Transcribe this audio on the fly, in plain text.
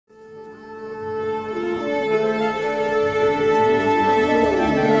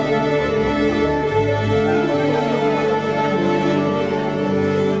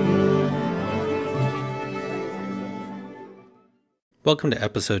Welcome to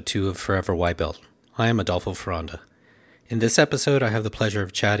episode 2 of Forever White Belt. I am Adolfo Ferranda. In this episode, I have the pleasure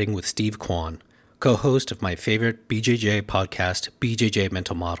of chatting with Steve Kwan, co-host of my favorite BJJ podcast, BJJ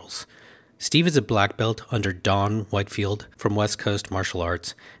Mental Models. Steve is a black belt under Don Whitefield from West Coast Martial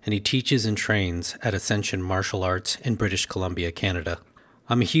Arts, and he teaches and trains at Ascension Martial Arts in British Columbia, Canada.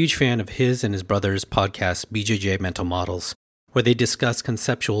 I'm a huge fan of his and his brother's podcast, BJJ Mental Models, where they discuss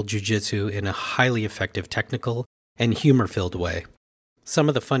conceptual jiu-jitsu in a highly effective technical and humor-filled way. Some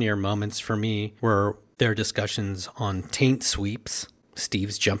of the funnier moments for me were their discussions on taint sweeps,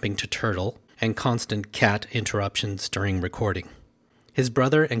 Steve's jumping to turtle, and constant cat interruptions during recording. His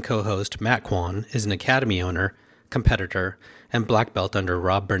brother and co-host Matt Kwan is an academy owner, competitor, and black belt under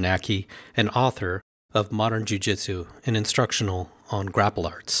Rob Bernacki, and author of Modern Jiu-Jitsu, an instructional on grapple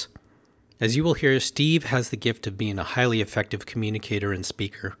arts. As you will hear, Steve has the gift of being a highly effective communicator and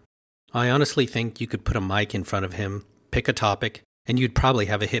speaker. I honestly think you could put a mic in front of him, pick a topic, and you'd probably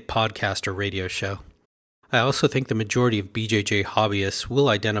have a hit podcast or radio show. I also think the majority of BJJ hobbyists will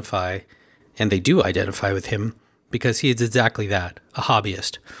identify, and they do identify with him, because he is exactly that, a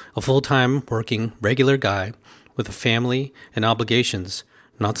hobbyist, a full-time working regular guy with a family and obligations,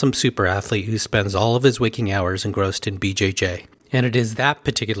 not some super athlete who spends all of his waking hours engrossed in BJJ. And it is that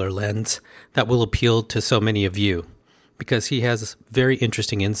particular lens that will appeal to so many of you, because he has very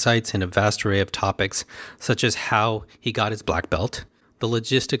interesting insights in a vast array of topics, such as how he got his black belt, the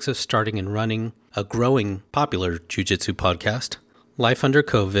logistics of starting and running a growing popular jiu-jitsu podcast, life under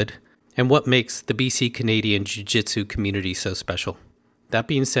COVID, and what makes the BC Canadian jiu-jitsu community so special. That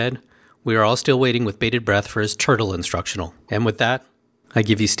being said, we are all still waiting with bated breath for his turtle instructional. And with that, I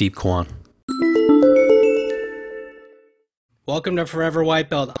give you Steve Kwan. Welcome to Forever White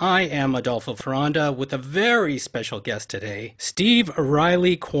Belt. I am Adolfo Ferranda with a very special guest today, Steve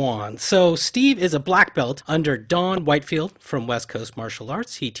Riley Kwan. So Steve is a black belt under Don Whitefield from West Coast Martial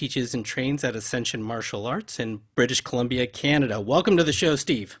Arts. He teaches and trains at Ascension Martial Arts in British Columbia, Canada. Welcome to the show,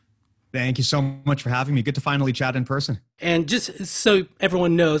 Steve. Thank you so much for having me. Good to finally chat in person. And just so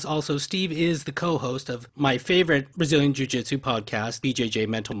everyone knows, also, Steve is the co-host of my favorite Brazilian Jiu-Jitsu podcast, BJJ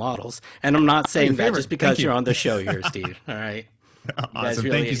Mental Models. And I'm not saying that just because you're on the show here, Steve. All right. Awesome.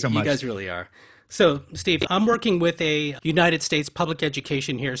 Thank you so much. You guys really are. So, Steve, I'm working with a United States public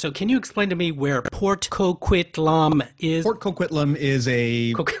education here. So can you explain to me where Port Coquitlam is? Port Coquitlam is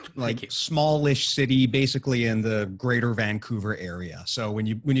a smallish city basically in the greater Vancouver area. So when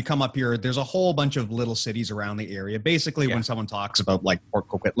you come up here, there's a whole bunch of little cities around the area. Basically, when someone talks about like Port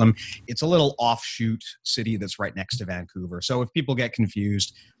Coquitlam, it's a little offshoot city that's right next to Vancouver. So if people get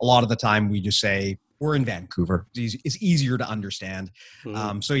confused, a lot of the time we just say, we're in Vancouver. It's easier to understand.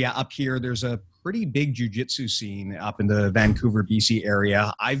 So yeah, up here, there's a pretty big jiu-jitsu scene up in the Vancouver, BC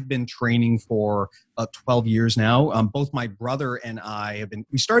area. I've been training for 12 years now. Both my brother and I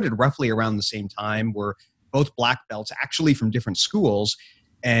we started roughly around the same time. We're both black belts, actually from different schools.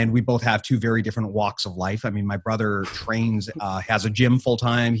 And we both have two very different walks of life. I mean, my brother trains, has a gym full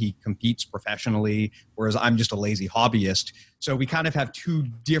time. He competes professionally, whereas I'm just a lazy hobbyist. So we kind of have two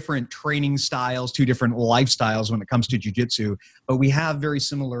different training styles, two different lifestyles when it comes to jiu-jitsu, but we have very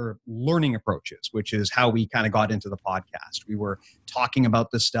similar learning approaches, which is how we kind of got into the podcast. We were talking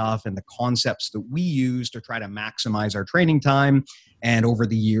about this stuff and the concepts that we use to try to maximize our training time. And over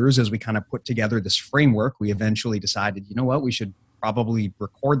the years, as we kind of put together this framework, we eventually decided, you know what, we should probably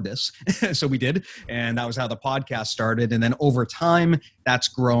record this. So we did. And that was how the podcast started. And then over time, that's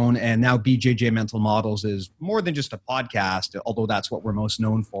grown. And now BJJ Mental Models is more than just a podcast, although that's what we're most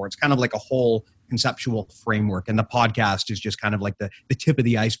known for. It's kind of like a whole conceptual framework. And the podcast is just kind of like the tip of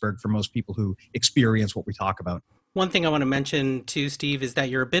the iceberg for most people who experience what we talk about. One thing I want to mention too, Steve, is that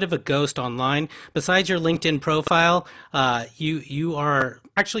you're a bit of a ghost online. Besides your LinkedIn profile, you're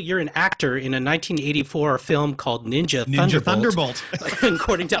an actor in a 1984 film called Ninja Thunderbolt.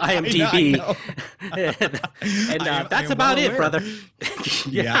 According to IMDb. That's about it, brother.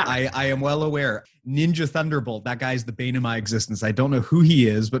 Yeah, I am well aware. Ninja Thunderbolt, that guy's the bane of my existence. I don't know who he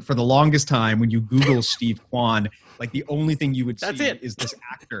is, but for the longest time, when you Google Steve Kwan, like the only thing you would see is this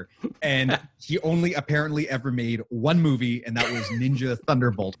actor. And he only apparently ever made one movie, and that was Ninja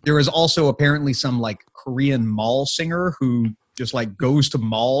Thunderbolt. There is also apparently some like Korean mall singer who just like goes to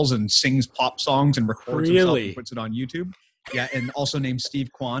malls and sings pop songs and records himself and puts it on YouTube. Yeah, and also named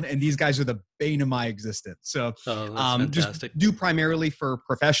Steve Kwan. And these guys are the bane of my existence. So just do primarily for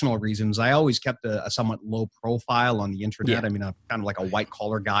professional reasons. I always kept a somewhat low profile on the internet. Yeah. I mean, I'm kind of like a white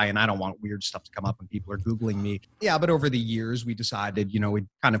collar guy, and I don't want weird stuff to come up when people are Googling me. Yeah, but over the years, we decided, we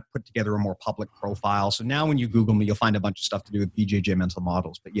kind of put together a more public profile. So now when you Google me, you'll find a bunch of stuff to do with BJJ Mental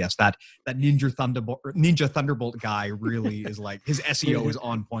Models. But yes, that Ninja Thunderbolt guy really is like, his SEO is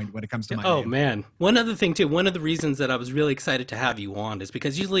on point when it comes to my name. Man. One other thing too, one of the reasons that I was really excited to have you on is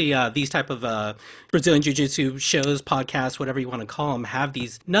because usually these type of Brazilian Jiu-Jitsu shows, podcasts, whatever you want to call them, have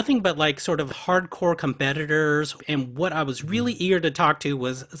these nothing but like sort of hardcore competitors. And what I was really eager to talk to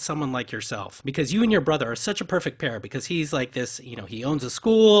was someone like yourself, because you and your brother are such a perfect pair, because he's like this, he owns a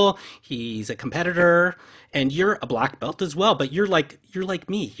school, he's a competitor, and you're a black belt as well, but you're like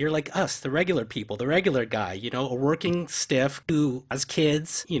me, you're like us, the regular people, the regular guy, a working stiff who has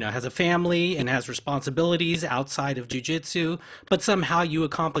kids, has a family and has responsibilities outside of jiu-jitsu, but somehow you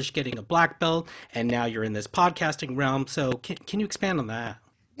accomplished getting a black belt, and now you're in this podcasting realm. So can you expand on that?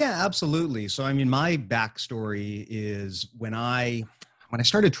 Yeah, absolutely. So, I mean, my backstory is when I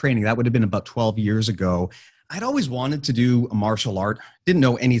started training, that would have been about 12 years ago. I'd always wanted to do a martial art. Didn't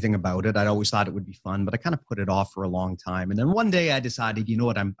know anything about it. I'd always thought it would be fun, but I kind of put it off for a long time. And then one day I decided, you know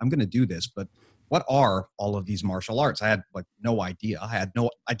what, I'm going to do this, but what are all of these martial arts? I had like no idea.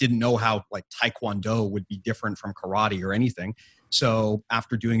 I didn't know how like Taekwondo would be different from karate or anything. So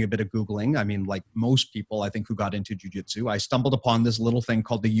after doing a bit of Googling, I mean, like most people, I think, who got into jiu-jitsu, I stumbled upon this little thing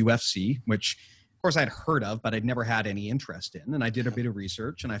called the UFC, which of course I'd heard of, but I'd never had any interest in. And I did a bit of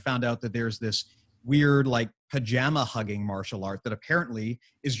research and I found out that there's this weird like pajama hugging martial art that apparently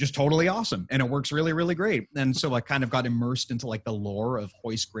is just totally awesome and it works really, really great. And so I kind of got immersed into like the lore of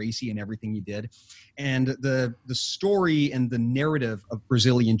Royce Gracie and everything he did. And the story and the narrative of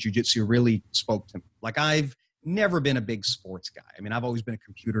Brazilian Jiu-Jitsu really spoke to me. Like, I've never been a big sports guy. I mean, I've always been a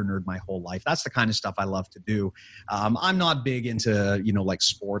computer nerd my whole life. That's the kind of stuff I love to do. I'm not big into, like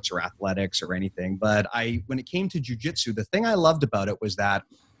sports or athletics or anything, but when it came to jiu-jitsu, the thing I loved about it was that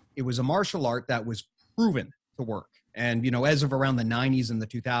it was a martial art that was proven to work. And, as of around the 90s and the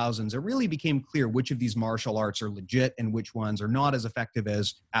 2000s, it really became clear which of these martial arts are legit and which ones are not as effective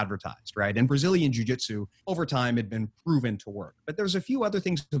as advertised, right? And Brazilian Jiu-Jitsu, over time, had been proven to work. But there's a few other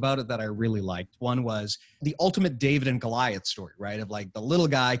things about it that I really liked. One was the ultimate David and Goliath story, right? Of like the little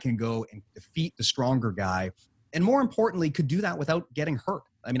guy can go and defeat the stronger guy. And more importantly, could do that without getting hurt.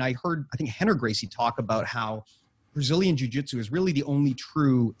 I mean, I think Rener Gracie talk about how Brazilian Jiu-Jitsu is really the only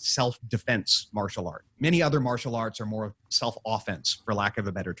true self-defense martial art. Many other martial arts are more self-offense, for lack of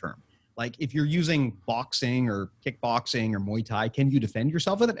a better term. Like, if you're using boxing or kickboxing or Muay Thai, can you defend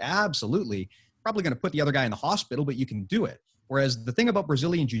yourself with it? Absolutely. Probably going to put the other guy in the hospital, but you can do it. Whereas the thing about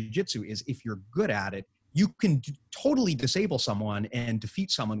Brazilian Jiu-Jitsu is if you're good at it, you can totally disable someone and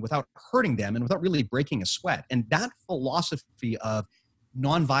defeat someone without hurting them and without really breaking a sweat. And that philosophy of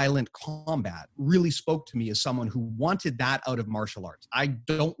nonviolent combat really spoke to me as someone who wanted that out of martial arts. I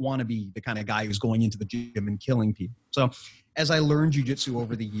don't want to be the kind of guy who's going into the gym and killing people. So as I learned jiu-jitsu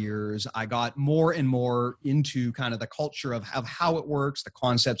over the years, I got more and more into kind of the culture of how it works, the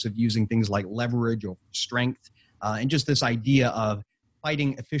concepts of using things like leverage or strength, and just this idea of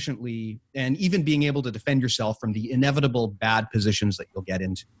fighting efficiently and even being able to defend yourself from the inevitable bad positions that you'll get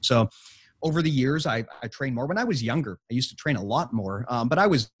into. So over the years, I trained more. When I was younger, I used to train a lot more, but I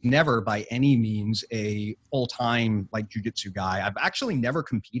was never by any means a full-time like jiu-jitsu guy. I've actually never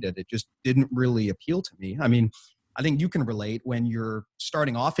competed. It just didn't really appeal to me. I mean, I think you can relate when you're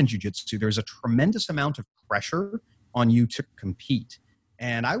starting off in jiu-jitsu, there's a tremendous amount of pressure on you to compete.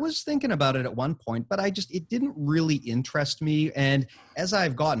 And I was thinking about it at one point, but it didn't really interest me. And as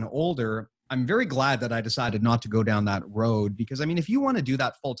I've gotten older, I'm very glad that I decided not to go down that road, because I mean, if you want to do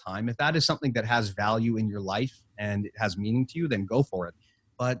that full time, if that is something that has value in your life and it has meaning to you, then go for it.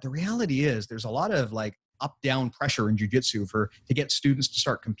 But the reality is there's a lot of like up down pressure in jiu-jitsu to get students to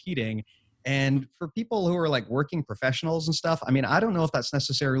start competing. And for people who are like working professionals and stuff, I mean, I don't know if that's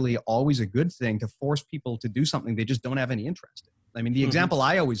necessarily always a good thing to force people to do something they just don't have any interest in. I mean, the example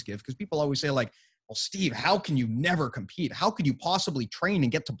I always give, because people always say like, well, Steve, how can you never compete? How could you possibly train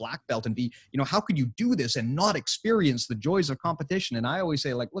and get to black belt and be, how could you do this and not experience the joys of competition? And I always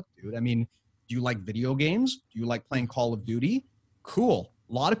say like, look, dude, I mean, do you like video games? Do you like playing Call of Duty? Cool.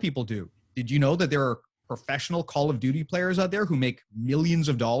 A lot of people do. Did you know that there are professional Call of Duty players out there who make millions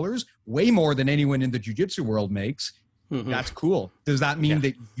of dollars, way more than anyone in the jiu-jitsu world makes? That's cool. Does that mean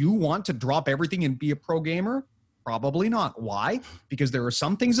that you want to drop everything and be a pro gamer? Probably not. Why? Because there are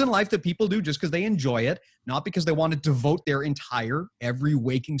some things in life that people do just because they enjoy it, not because they want to devote their entire every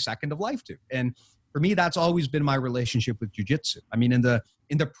waking second of life to. And for me, that's always been my relationship with jiu-jitsu. I mean, in the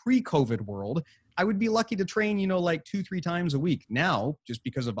In the pre-COVID world, I would be lucky to train, like 2-3 times a week. Now, just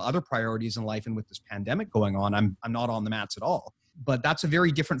because of other priorities in life and with this pandemic going on, I'm not on the mats at all. But that's a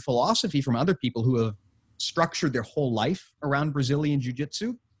very different philosophy from other people who have structured their whole life around Brazilian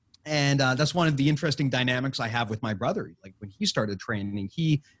Jiu-Jitsu. And that's one of the interesting dynamics I have with my brother. Like when he started training,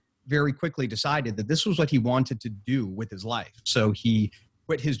 he very quickly decided that this was what he wanted to do with his life. So he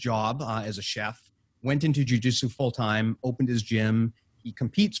quit his job as a chef, went into jiu-jitsu full-time, opened his gym. He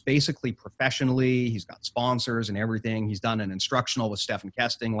competes basically professionally. He's got sponsors and everything. He's done an instructional with Stephen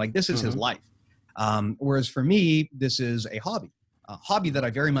Kesting. Like this is his life. Whereas for me, this is a hobby that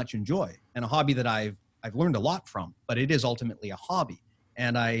I very much enjoy and a hobby that I've learned a lot from, but it is ultimately a hobby.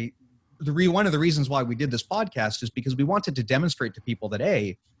 And one of the reasons why we did this podcast is because we wanted to demonstrate to people that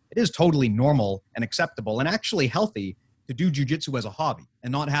it is totally normal and acceptable and actually healthy to do jiu-jitsu as a hobby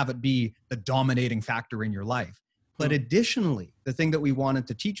and not have it be the dominating factor in your life. But additionally, the thing that we wanted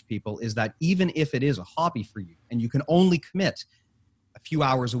to teach people is that even if it is a hobby for you and you can only commit a few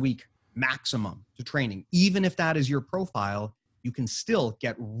hours a week maximum to training, even if that is your profile, you can still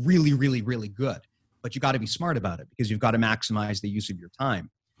get really, really, really good. But you got to be smart about it because you've got to maximize the use of your time.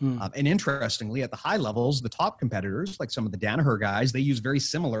 And interestingly, at the high levels, the top competitors, like some of the Danaher guys, they use very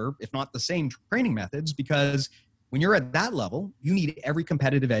similar, if not the same training methods, because when you're at that level, you need every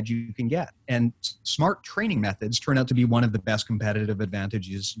competitive edge you can get. And smart training methods turn out to be one of the best competitive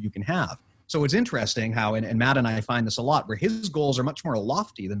advantages you can have. So it's interesting how, and Matt and I find this a lot, where his goals are much more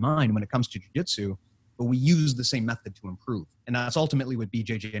lofty than mine when it comes to jiu-jitsu, but we use the same method to improve. And that's ultimately what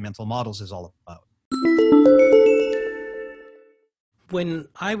BJJ Mental Models is all about. When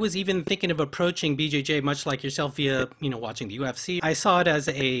I was even thinking of approaching BJJ, much like yourself via, watching the UFC, I saw it as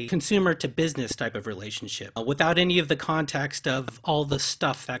a consumer to business type of relationship without any of the context of all the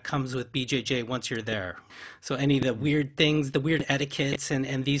stuff that comes with BJJ once you're there. So any of the weird things, the weird etiquettes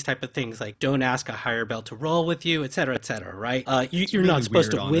and these type of things, like don't ask a higher belt to roll with you, et cetera, right? You're really not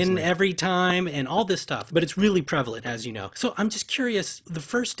supposed to win every time and all this stuff, but it's really prevalent, as you know. So I'm just curious, the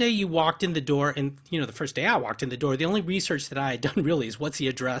first day you walked in the door and, the first day I walked in the door, the only research that I had done really is what's the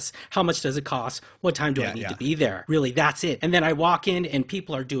address, how much does it cost, what time do I need to be there? Really, that's it. And then I walk in and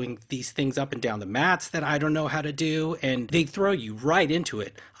people are doing these things up and down the mats that I don't know how to do, and they throw you right into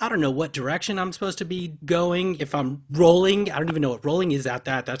it. I don't know what direction I'm supposed to be going. If I'm rolling, I don't even know what rolling is at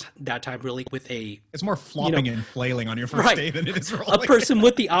that time really with a... It's more flopping and flailing on your first day than it is rolling. A person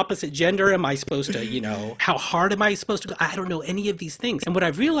with the opposite gender, am I supposed to, how hard am I supposed to go? I don't know any of these things. And what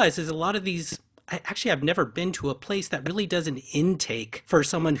I've realized is a lot of these... I've never been to a place that really does an intake for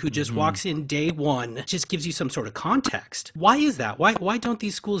someone who just walks in day one, just gives you some sort of context. Why is that? Why don't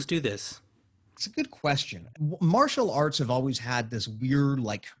these schools do this? It's a good question. Martial arts have always had this weird,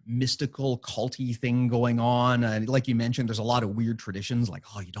 like mystical, culty thing going on. And like you mentioned, there's a lot of weird traditions, like,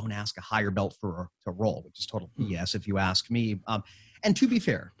 you don't ask a higher belt to roll, which is total BS if you ask me. And to be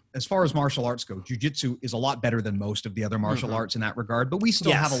fair, as far as martial arts go, jiu-jitsu is a lot better than most of the other martial arts in that regard, but we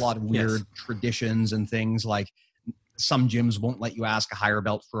still have a lot of weird traditions and things like some gyms won't let you ask a higher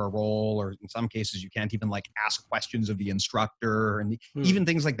belt for a roll, or in some cases you can't even like ask questions of the instructor, and even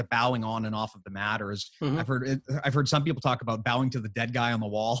things like the bowing on and off of the mat. Or I've heard some people talk about bowing to the dead guy on the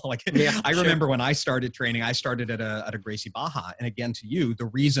wall. Like I remember when I started training, I started at a Gracie Barra, and again to you, the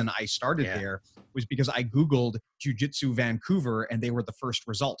reason I started there was because I Googled Jiu-Jitsu Vancouver and they were the first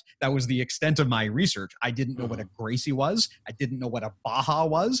result. That was the extent of my research. I didn't know what a Gracie was. I didn't know what a Baja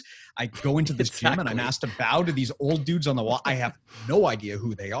was. I go into this gym and I'm asked to bow to these old dudes on the wall. I have no idea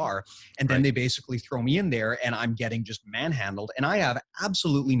who they are. And then they basically throw me in there and I'm getting just manhandled and I have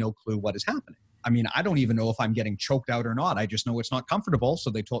absolutely no clue what is happening. I mean, I don't even know if I'm getting choked out or not. I just know it's not comfortable. So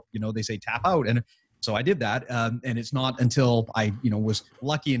they they say tap out. And so I did that. And it's not until I, was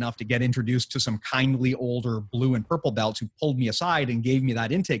lucky enough to get introduced to some kindly older blue and purple belts who pulled me aside and gave me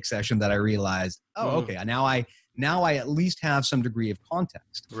that intake session that I realized, okay, now I at least have some degree of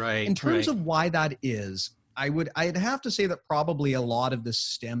context. Right. In terms of why that is, I'd have to say that probably a lot of this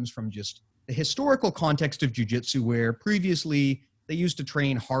stems from just the historical context of jiu-jitsu, where previously they used to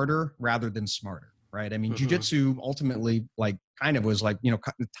train harder rather than smarter, right? I mean, jiu-jitsu ultimately kind of was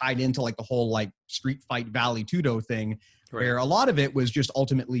tied into the whole street fight Valley Tudo thing, where a lot of it was just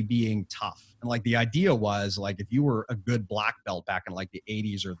ultimately being tough. And the idea was if you were a good black belt back in the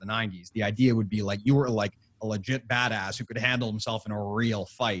 80s or the 90s, the idea would be you were a legit badass who could handle himself in a real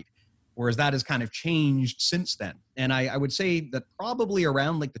fight. Whereas that has kind of changed since then. And I would say that probably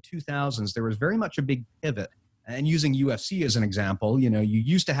around the 2000s, there was very much a big pivot. And using UFC as an example, you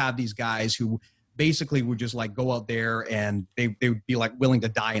used to have these guys who basically would just like go out there and they would be like willing to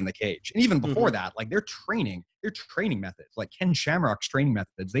die in the cage. And even before that, like their training methods, like Ken Shamrock's training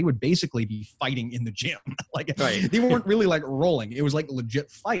methods, they would basically be fighting in the gym. Like they weren't really like rolling. It was like legit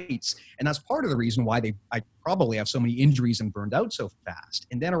fights. And that's part of the reason why I probably have so many injuries and burned out so fast.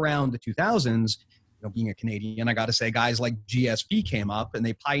 And then around the 2000s, being a Canadian, I got to say guys like GSP came up and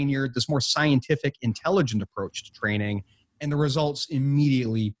they pioneered this more scientific, intelligent approach to training. And the results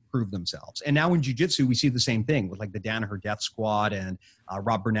immediately prove themselves. And now in jiu-jitsu, we see the same thing with like the Danaher Death Squad and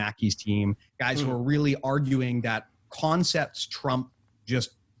Rob Bernacki's team, guys who are really arguing that concepts trump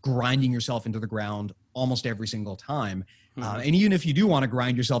just grinding yourself into the ground almost every single time. And even if you do want to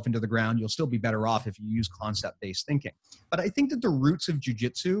grind yourself into the ground, you'll still be better off if you use concept-based thinking. But I think that the roots of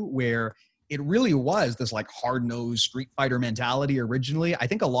jiu-jitsu, where it really was this like hard-nosed street fighter mentality originally, I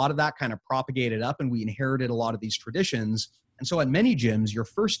think a lot of that kind of propagated up and we inherited a lot of these traditions. And so at many gyms, your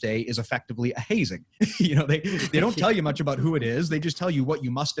first day is effectively a hazing. They don't tell you much about who it is. They just tell you what you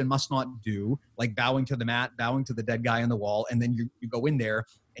must and must not do, like bowing to the mat, bowing to the dead guy on the wall. And then you go in there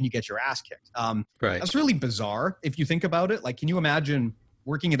and you get your ass kicked. That's really bizarre if you think about it. Like, can you imagine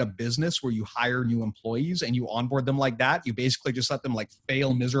working at a business where you hire new employees and you onboard them like that? You basically just let them like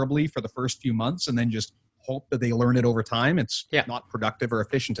fail miserably for the first few months and then just hope that they learn it over time. It's not productive or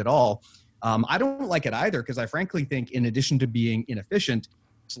efficient at all. I don't like it either because I frankly think in addition to being inefficient,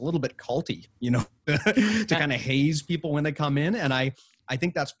 it's a little bit culty, to kind of haze people when they come in. And I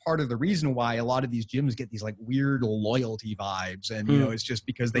think that's part of the reason why a lot of these gyms get these like weird loyalty vibes. And, it's just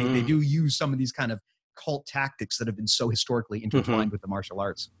because they do use some of these kind of cult tactics that have been so historically intertwined with the martial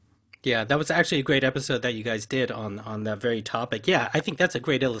arts. Yeah, that was actually a great episode that you guys did on that very topic. Yeah, I think that's a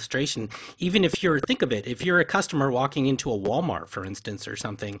great illustration. Even if think of it, if you're a customer walking into a Walmart, for instance, or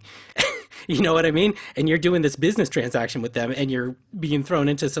something, you know what I mean? And you're doing this business transaction with them and you're being thrown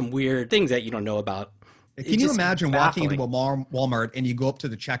into some weird things that you don't know about. Can you imagine walking into a Walmart and you go up to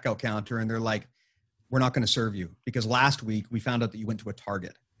the checkout counter and they're like, we're not going to serve you because last week we found out that you went to a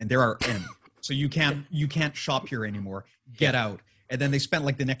Target and there are M. So you can't shop here anymore. Get out. And then they spent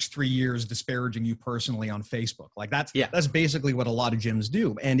like the next 3 years disparaging you personally on Facebook. Like that's basically what a lot of gyms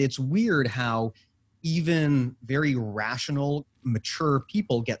do. And it's weird how even very rational, mature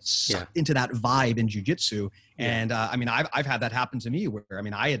people get sucked into that vibe in jiu-jitsu. And I've had that happen to me where,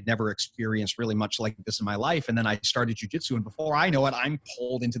 I had never experienced really much like this in my life. And then I started jiu-jitsu and before I know it, I'm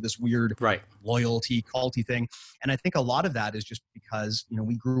pulled into this weird loyalty, culty thing. And I think a lot of that is just because,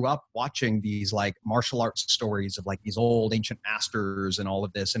 we grew up watching these like martial arts stories of like these old ancient masters and all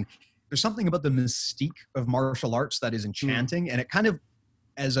of this. And there's something about the mystique of martial arts that is enchanting. And it kind of,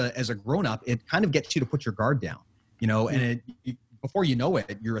 as a grown-up, it kind of gets you to put your guard down, and before you know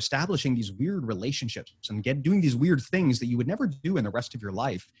it, you're establishing these weird relationships and doing these weird things that you would never do in the rest of your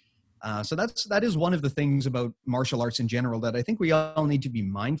life. So that is one of the things about martial arts in general that I think we all need to be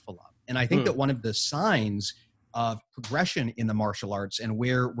mindful of. And I think that one of the signs of progression in the martial arts and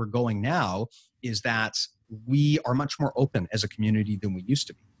where we're going now is that we are much more open as a community than we used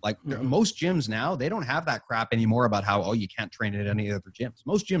to be. Like most gyms now, they don't have that crap anymore about how, you can't train at any other gyms.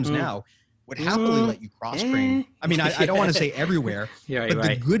 Most gyms now would happily let you cross-train. I don't want to say everywhere, but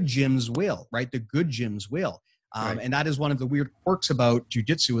the good gyms will, right? The good gyms will. And that is one of the weird quirks about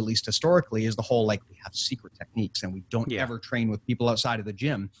jiu-jitsu, at least historically, is the whole, like, we have secret techniques and we don't ever train with people outside of the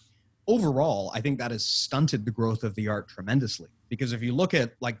gym. Overall, I think that has stunted the growth of the art tremendously. Because if you look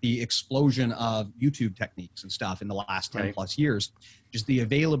at like the explosion of YouTube techniques and stuff in the last 10 plus years, just the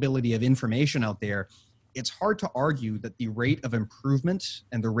availability of information out there, it's hard to argue that the rate of improvement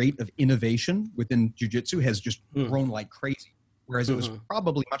and the rate of innovation within jiu-jitsu has just grown like crazy. Whereas it was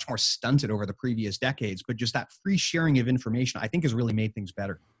probably much more stunted over the previous decades, but just that free sharing of information, I think has really made things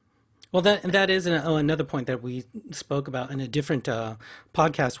better. Well, that is another point that we spoke about in a different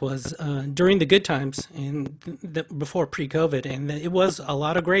podcast was during the good times and before pre-COVID, and it was a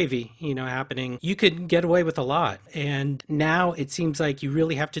lot of gravy, happening. You could get away with a lot, and now it seems like you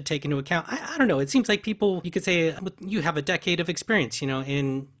really have to take into account. I don't know. It seems like people, you could say you have a decade of experience,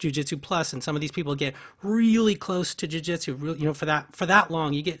 in Jiu-Jitsu Plus, and some of these people get really close to Jiu-Jitsu, for that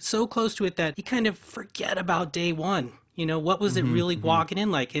long. You get so close to it that you kind of forget about day one. What was it really walking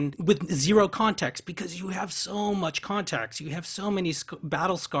in like? And with zero context, because you have so much context, you have so many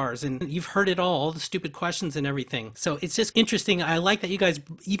battle scars, and you've heard it all the stupid questions and everything. So it's just interesting. I like that you guys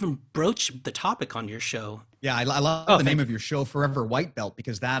even broach the topic on your show. Yeah, I love the name of your show, Forever White Belt,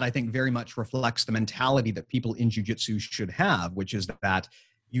 because that I think very much reflects the mentality that people in jiu-jitsu should have, which is that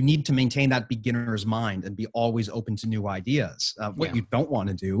you need to maintain that beginner's mind and be always open to new ideas. What you don't want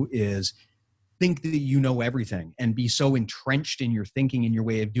to do is think that you know everything and be so entrenched in your thinking and your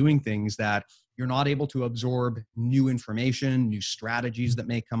way of doing things that You're not able to absorb new information, new strategies that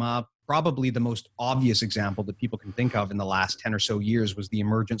may come up. Probably the most obvious example that people can think of in the last 10 or so years was the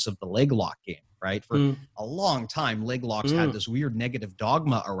emergence of the leg lock game, right? For a long time, leg locks had this weird negative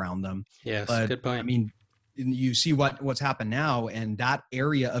dogma around them. Yes, but, good point. I mean, you see what's happened now, and that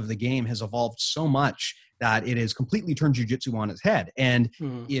area of the game has evolved so much that it has completely turned jiu-jitsu on its head. And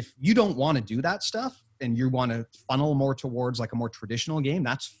if you don't want to do that stuff and you want to funnel more towards like a more traditional game,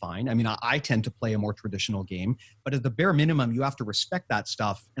 that's fine. I mean, I tend to play a more traditional game, but at the bare minimum, you have to respect that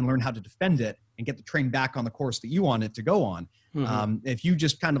stuff and learn how to defend it and get the train back on the course that you want it to go on. If you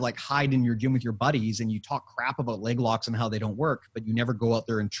just kind of like hide in your gym with your buddies and you talk crap about leg locks and how they don't work, but you never go out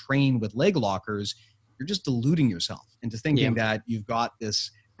there and train with leg lockers, you're just deluding yourself into thinking that you've got this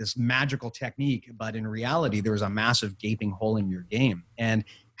magical technique, but in reality, there's a massive gaping hole in your game. And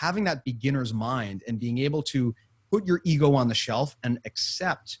having that beginner's mind and being able to put your ego on the shelf and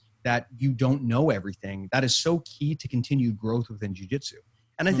accept that you don't know everything, that is so key to continued growth within jiu-jitsu.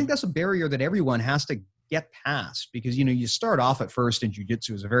 And I think that's a barrier that everyone has to get past, because, you know, you start off at first in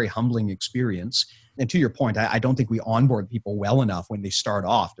jiu-jitsu is a very humbling experience. And to your point, I don't think we onboard people well enough when they start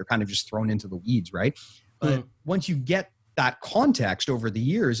off. They're kind of just thrown into the weeds, right? But once you get that context over the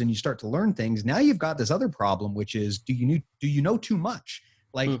years and you start to learn things, now you've got this other problem, which is, do you know too much?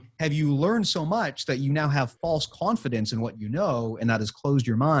 Like, have you learned so much that you now have false confidence in what you know, and that has closed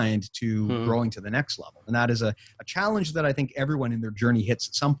your mind to growing to the next level? And that is a challenge that I think everyone in their journey hits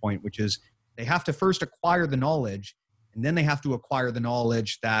at some point, which is they have to first acquire the knowledge, and then they have to acquire the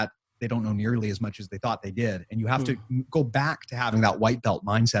knowledge that they don't know nearly as much as they thought they did. And you have to go back to having that white belt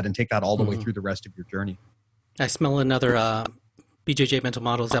mindset and take that all the way through the rest of your journey. I smell another BJJ Mental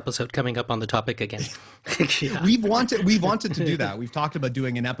Models episode coming up on the topic again. We've wanted to do that. We've talked about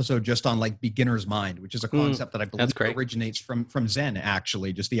doing an episode just on like beginner's mind, which is a concept that I believe originates from Zen,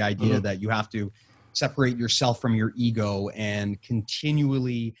 actually. Just the idea that you have to separate yourself from your ego and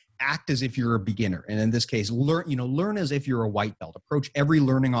continually act as if you're a beginner. And in this case, learn as if you're a white belt. Approach every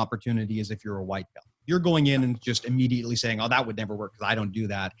learning opportunity as if you're a white belt. You're going in and just immediately saying, oh, that would never work because I don't do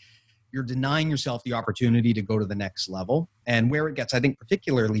that. You're denying yourself the opportunity to go to the next level. And where it gets, I think,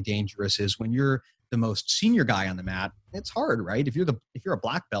 particularly dangerous is when you're the most senior guy on the mat. It's hard, right? If you're a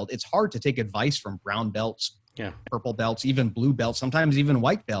black belt, it's hard to take advice from brown belts, purple belts, even blue belts, sometimes even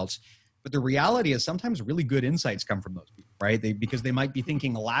white belts. But the reality is sometimes really good insights come from those people, right? Because they might be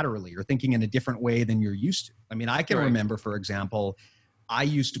thinking laterally or thinking in a different way than you're used to. I mean, I can remember, for example, I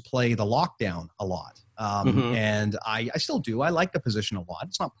used to play the lockdown a lot. And I still do. I like the position a lot.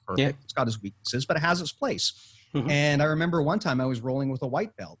 It's not perfect. It's got its weaknesses, but it has its place. And I remember one time I was rolling with a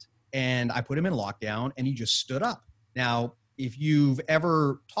white belt and I put him in lockdown and he just stood up. Now, if you've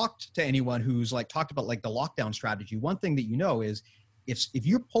ever talked to anyone who's like talked about like the lockdown strategy, one thing that you know is if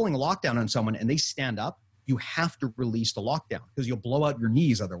you're pulling a lockdown on someone and they stand up, you have to release the lockdown because you'll blow out your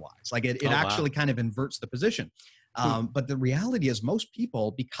knees otherwise. Like it actually kind of inverts the position. But the reality is most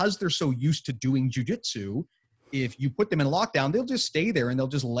people, because they're so used to doing jiu-jitsu, if you put them in lockdown, they'll just stay there and they'll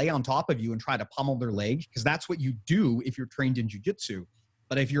just lay on top of you and try to pummel their leg because that's what you do if you're trained in jiu-jitsu.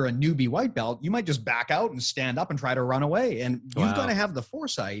 But if you're a newbie white belt, you might just back out and stand up and try to run away. And you've got to have the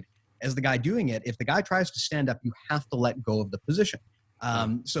foresight as the guy doing it. If the guy tries to stand up, you have to let go of the position.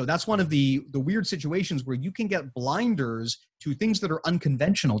 So that's one of the weird situations where you can get blinders to things that are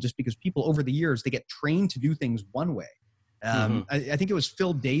unconventional just because people over the years, they get trained to do things one way. I think it was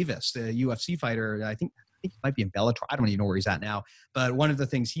Phil Davis, the UFC fighter. I think he might be in Bellator. I don't even know where he's at now. But one of the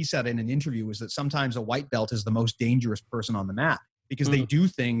things he said in an interview was that sometimes a white belt is the most dangerous person on the mat because they do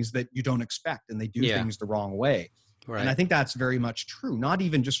things that you don't expect and they do things the wrong way. Right. And I think that's very much true, not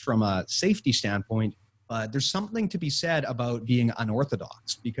even just from a safety standpoint, but there's something to be said about being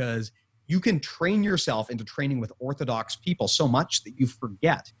unorthodox because you can train yourself into training with orthodox people so much that you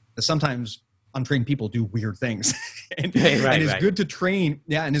forget that sometimes untrained people do weird things. and it's good to train.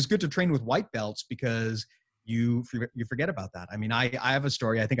 Yeah. And it's good to train with white belts because you forget about that. I mean, I have a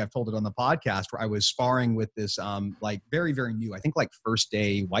story. I think I've told it on the podcast where I was sparring with this, like very, very new, I think like first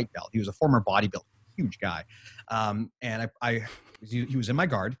day white belt. He was a former bodybuilder, huge guy. And he was in my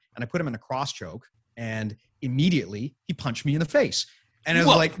guard and I put him in a cross choke and immediately he punched me in the face. And it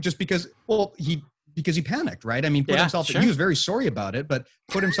was like, just because he panicked, right? I mean, he was very sorry about it, but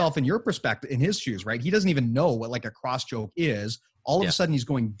put himself in your perspective, in his shoes, right? He doesn't even know what like a cross choke is. All of a sudden he's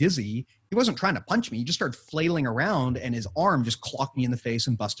going dizzy. He wasn't trying to punch me. He just started flailing around and his arm just clocked me in the face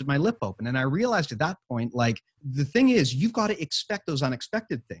and busted my lip open. And I realized at that point, like the thing is you've got to expect those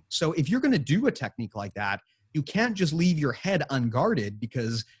unexpected things. So if you're going to do a technique like that, you can't just leave your head unguarded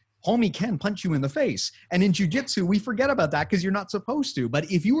because homie can punch you in the face. And in jiu-jitsu, we forget about that because you're not supposed to.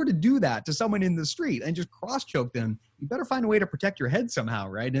 But if you were to do that to someone in the street and just cross-choke them, you better find a way to protect your head somehow,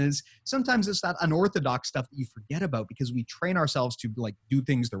 right? And sometimes it's that unorthodox stuff that you forget about because we train ourselves to like do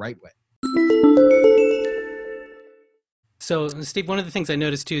things the right way. So, Steve, one of the things I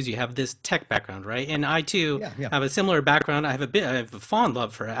noticed too is you have this tech background, right? And I too have a similar background. I have a fond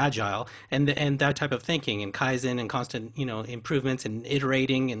love for agile and that type of thinking and Kaizen and constant, improvements and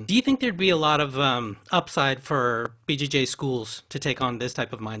iterating. And do you think there'd be a lot of upside for BJJ schools to take on this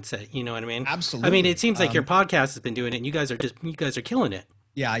type of mindset? You know what I mean? Absolutely. I mean, it seems like your podcast has been doing it, and you guys are killing it.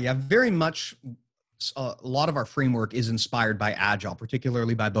 Yeah, very much. A lot of our framework is inspired by Agile,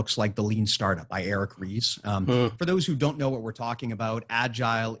 particularly by books like The Lean Startup by Eric Ries. For those who don't know what we're talking about,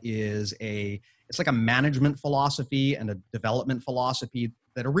 Agile is it's like a management philosophy and a development philosophy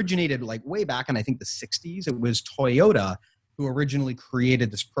that originated like way back in, I think, the 60s. It was Toyota who originally created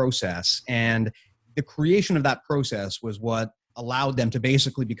this process. And the creation of that process was what allowed them to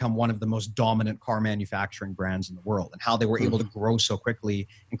basically become one of the most dominant car manufacturing brands in the world, and how they were able to grow so quickly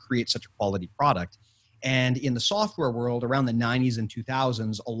and create such a quality product. And in the software world, around the 90s and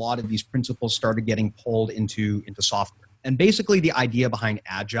 2000s, a lot of these principles started getting pulled into software. And basically the idea behind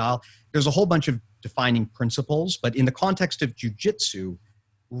Agile, there's a whole bunch of defining principles, but in the context of jiu-jitsu,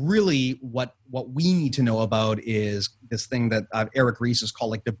 really what we need to know about is this thing that Eric Ries has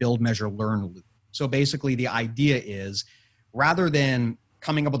called like the build, measure, learn loop. So basically the idea is, rather than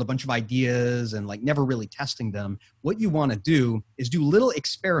coming up with a bunch of ideas and like never really testing them, what you want to do is do little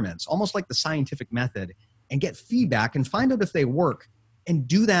experiments, almost like the scientific method, and get feedback and find out if they work, and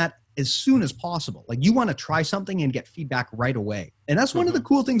do that as soon as possible. Like you want to try something and get feedback right away. And that's one of the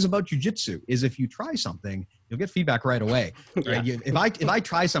cool things about jiu-jitsu is if you try something, you'll get feedback right away. Right? If I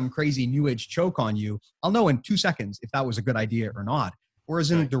try some crazy new age choke on you, I'll know in 2 seconds if that was a good idea or not.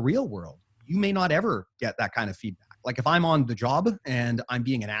 Whereas in the real world, you may not ever get that kind of feedback. Like if I'm on the job and I'm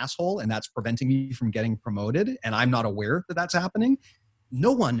being an asshole and that's preventing me from getting promoted and I'm not aware that that's happening,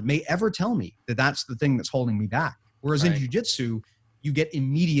 no one may ever tell me that that's the thing that's holding me back. Whereas in jiu-jitsu, you get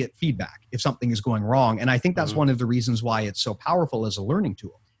immediate feedback if something is going wrong. And I think that's one of the reasons why it's so powerful as a learning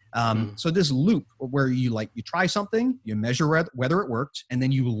tool. So this loop where you try something, you measure whether it worked, and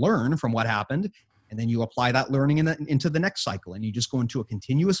then you learn from what happened, and then you apply that learning into the next cycle. And you just go into a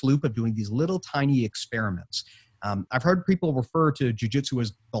continuous loop of doing these little tiny experiments. I've heard people refer to jiu-jitsu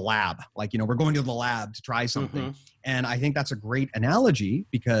as the lab, like, we're going to the lab to try something. And I think that's a great analogy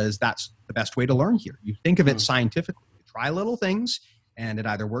because that's the best way to learn here. You think of it scientifically. You try little things and it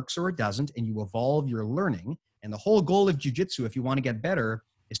either works or it doesn't, and you evolve your learning. And the whole goal of jiu-jitsu, if you want to get better,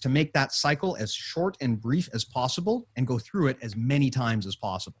 is to make that cycle as short and brief as possible and go through it as many times as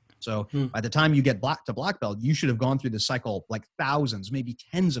possible. So by the time you get black belt, you should have gone through this cycle like thousands, maybe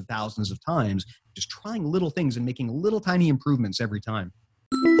tens of thousands of times, just trying little things and making little tiny improvements every time.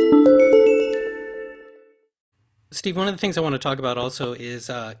 Steve, one of the things I want to talk about also is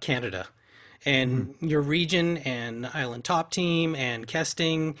Canada and your region and Island Top Team and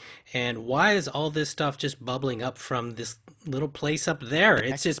Kesting, and why is all this stuff just bubbling up from this little place up there?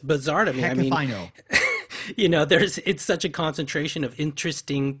 It's just bizarre to me. Heck if I know. It's such a concentration of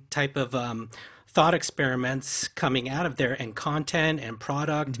interesting type of thought experiments coming out of there, and content and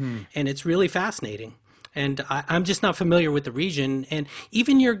product, and it's really fascinating. And I'm just not familiar with the region, and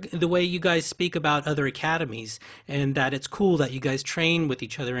even the way you guys speak about other academies, and that it's cool that you guys train with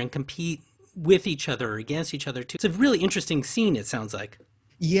each other and compete with each other or against each other too. It's a really interesting scene, it sounds like.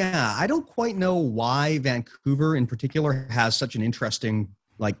 Yeah, I don't quite know why Vancouver in particular has such an interesting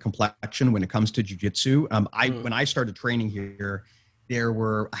complexion when it comes to jiu-jitsu. When I started training here, there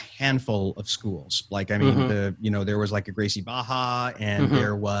were a handful of schools. There was like a Gracie Baja, and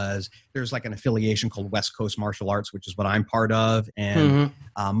there's like an affiliation called West Coast Martial Arts, which is what I'm part of. And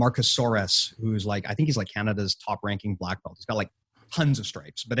Marcus Soares, who's I think he's Canada's top ranking black belt. He's got tons of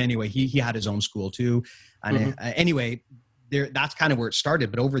stripes, but anyway, he had his own school too. And anyway, that's kind of where it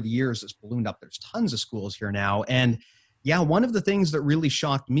started. But over the years, it's ballooned up. There's tons of schools here now. And yeah, one of the things that really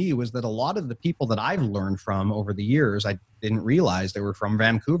shocked me was that a lot of the people that I've learned from over the years, I didn't realize they were from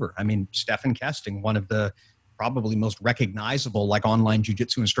Vancouver. I mean, Stefan Kesting, one of the probably most recognizable online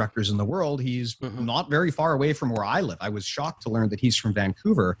jiu-jitsu instructors in the world. He's not very far away from where I live. I was shocked to learn that he's from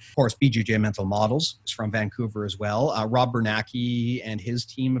Vancouver. Of course, BJJ Mental Models is from Vancouver as well. Rob Bernacki and his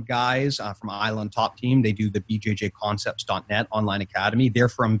team of guys from Island Top Team, they do the BJJconcepts.net online academy. They're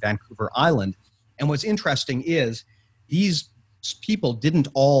from Vancouver Island. And what's interesting is these people didn't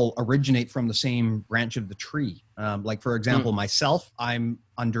all originate from the same branch of the tree. Like, for example, myself, I'm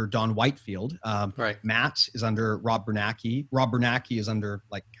under Don Whitefield. Right. Matt is under Rob Bernacki. Rob Bernacki is under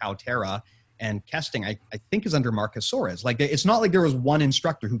like Cowterra. And Kesting, I think, is under Marcus Soares. Like, it's not like there was one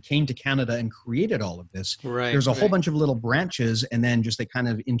instructor who came to Canada and created all of this. Right. There's a whole bunch of little branches, and then just they kind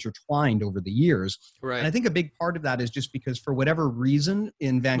of intertwined over the years. Right. And I think a big part of that is just because for whatever reason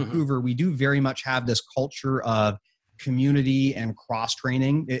in Vancouver, we do very much have this culture of community and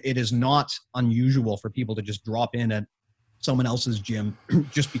cross-training. It is not unusual for people to just drop in at someone else's gym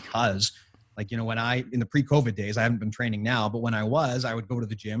just because. Like, you know, when in the pre-COVID days, I haven't been training now, but when I would go to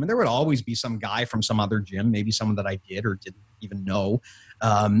the gym and there would always be some guy from some other gym, maybe someone that I did or didn't even know.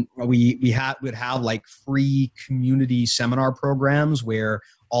 We'd have like free community seminar programs where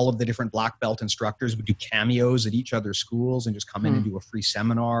all of the different black belt instructors would do cameos at each other's schools and just come in and do a free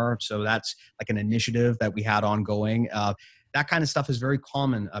seminar. So that's like an initiative that we had ongoing. That kind of stuff is very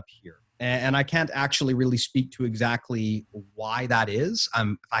common up here. And I can't actually really speak to exactly why that is.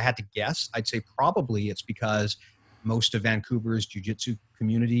 If I had to guess, I'd say probably it's because most of Vancouver's jiu-jitsu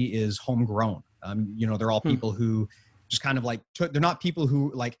community is homegrown. You know, they're all people who just kind of like, they're not people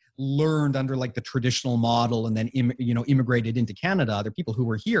who like learned under like the traditional model and then, immigrated into Canada. They're people who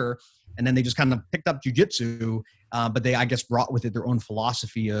were here and then they just kind of picked up jiu-jitsu, but they, I guess, brought with it their own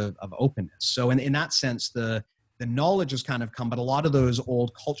philosophy of openness. So in that sense, the knowledge has kind of come, but a lot of those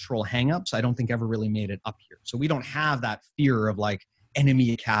old cultural hangups, I don't think ever really made it up here. So we don't have that fear of like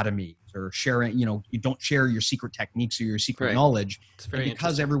enemy academies or sharing, you don't share your secret techniques or your secret knowledge. And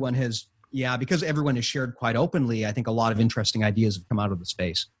because everyone has shared quite openly, I think a lot of interesting ideas have come out of the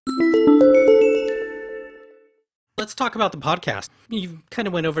space. Let's talk about the podcast. You kind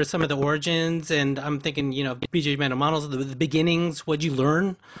of went over some of the origins, and I'm thinking, BJJ Mental Models, the beginnings, what'd you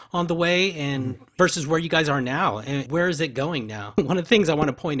learn on the way, and versus where you guys are now, and where is it going now? One of the things I want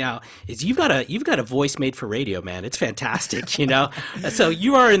to point out is you've got a voice made for radio, man. It's fantastic, So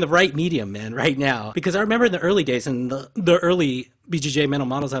you are in the right medium, man, right now. Because I remember in the early days, in the early BJJ Mental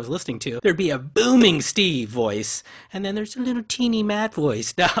Models I was listening to, there'd be a booming Steve voice, and then there's a little teeny Matt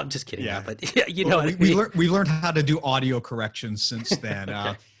voice. No, I'm just kidding. Yeah. But what I mean. We learned how to do audio corrections since then.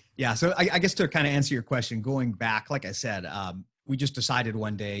 Okay. So I guess to kind of answer your question, going back, like I said, we just decided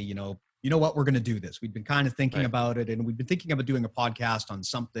one day, you know what, we're going to do this. We'd been kind of thinking about it, and we'd been thinking about doing a podcast on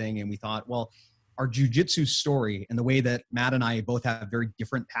something, and we thought, well, our jiu-jitsu story and the way that Matt and I both have very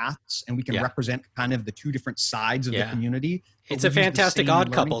different paths, and we can represent kind of the two different sides of the community. It's a fantastic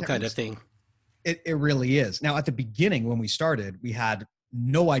odd couple kind of thing. It really is. Now, at the beginning, when we started, we had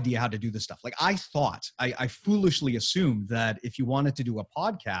no idea how to do this stuff. Like I foolishly assumed that if you wanted to do a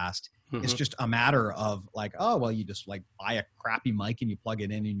podcast, it's just a matter of like, oh, well, you just like buy a crappy mic and you plug it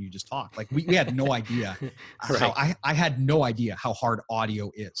in and you just talk. Like we had no idea. So I had no idea how hard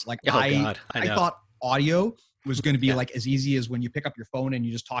audio is. Like I thought audio was going to be like as easy as when you pick up your phone and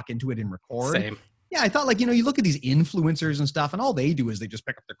you just talk into it and record. Same. Yeah, I thought like, you look at these influencers and stuff and all they do is they just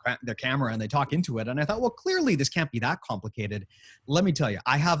pick up their camera and they talk into it. And I thought, well, clearly this can't be that complicated. Let me tell you,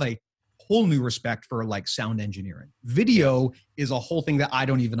 I have a whole new respect for like sound engineering. Video is a whole thing that I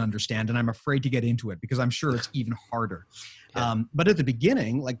don't even understand, and I'm afraid to get into it because I'm sure it's even harder. But at the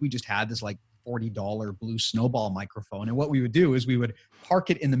beginning, like we just had this like $40 blue snowball microphone. And what we would do is we would park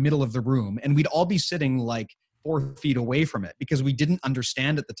it in the middle of the room and we'd all be sitting like 4 feet away from it because we didn't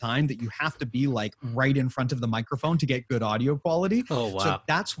understand at the time that you have to be like right in front of the microphone to get good audio quality. Oh, wow. So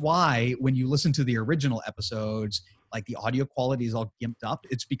that's why when you listen to the original episodes, like the audio quality is all gimped up.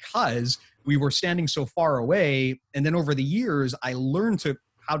 It's because we were standing so far away. And then over the years, I learned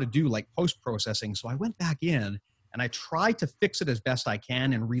how to do like post-processing. So I went back in and I tried to fix it as best I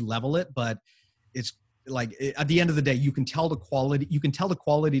can and re-level it. But it's like at the end of the day, you can tell the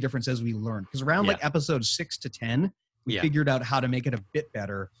quality difference as we learn. Because around like episode 6 to 10, we figured out how to make it a bit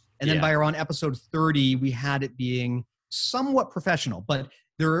better. And then by around episode 30, we had it being somewhat professional, but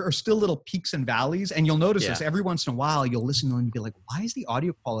there are still little peaks and valleys. And you'll notice this every once in a while, you'll listen to it and be like, why is the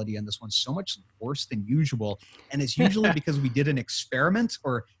audio quality on this one so much worse than usual? And it's usually because we did an experiment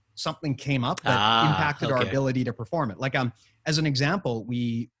or something came up that impacted our ability to perform it. Like, as an example,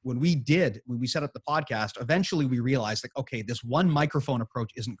 when we set up the podcast, eventually we realized like, okay, this one microphone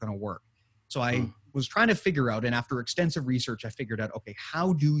approach isn't going to work. So I was trying to figure out, and after extensive research, I figured out, okay,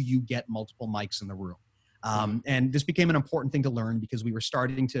 how do you get multiple mics in the room? And this became an important thing to learn because we were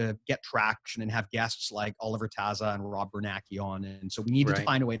starting to get traction and have guests like Oliver Taza and Rob Bernacki on. And so we needed to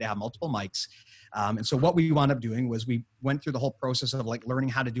find a way to have multiple mics. And so what we wound up doing was we went through the whole process of like learning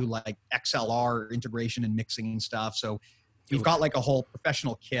how to do like XLR integration and mixing and stuff. So we've got like a whole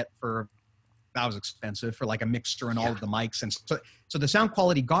professional kit for that was expensive for like a mixer and all of the mics. And so the sound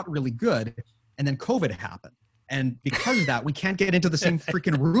quality got really good. And then COVID happened. And because of that, we can't get into the same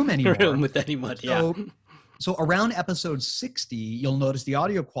freaking room anymore. With anyone, So around episode 60, you'll notice the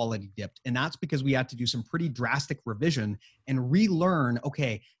audio quality dipped. And that's because we had to do some pretty drastic revision and relearn,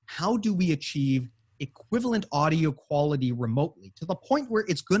 okay, how do we achieve equivalent audio quality remotely to the point where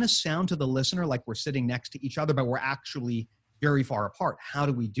it's going to sound to the listener like we're sitting next to each other, but we're actually very far apart. How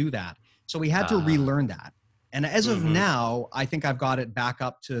do we do that? So we had to relearn that. And as of now, I think I've got it back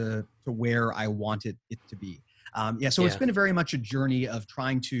up to where I wanted it to be. It's been very much a journey of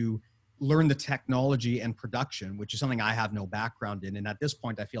trying to learn the technology and production, which is something I have no background in. And at this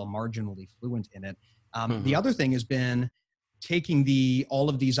point, I feel marginally fluent in it. The other thing has been taking all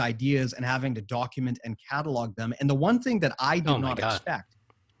of these ideas and having to document and catalog them. And the one thing that I did not expect,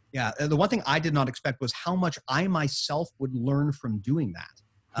 the one thing I did not expect was how much I myself would learn from doing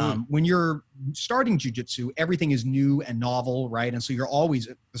that. When you're starting jiu-jitsu, everything is new and novel, right? And so you're always,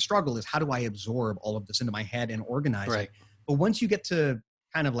 the struggle is how do I absorb all of this into my head and organize it? But once you get to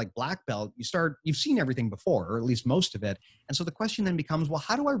kind of like black belt, you've seen everything before, or at least most of it. And so the question then becomes, well,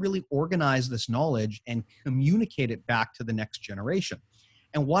 how do I really organize this knowledge and communicate it back to the next generation?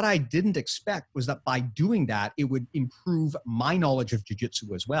 And what I didn't expect was that by doing that, it would improve my knowledge of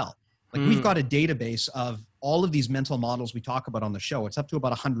jiu-jitsu as well. Like we've got a database of all of these mental models we talk about on the show. It's up to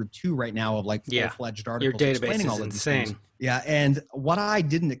about 102 right now of like full-fledged articles. Your database explaining is all of insane. These things. Yeah. And what I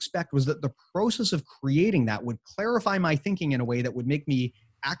didn't expect was that the process of creating that would clarify my thinking in a way that would make me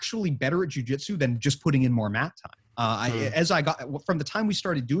actually better at jiu-jitsu than just putting in more mat time. As I got, from the time we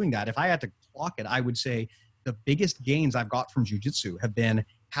started doing that, if I had to clock it, I would say the biggest gains I've got from jiu-jitsu have been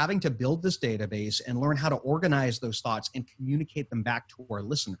having to build this database and learn how to organize those thoughts and communicate them back to our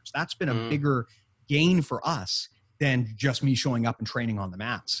listeners. That's been a bigger gain for us than just me showing up and training on the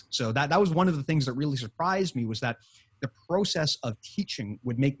mats. So that was one of the things that really surprised me, was that the process of teaching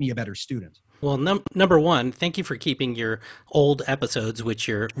would make me a better student. Well, number one, thank you for keeping your old episodes, which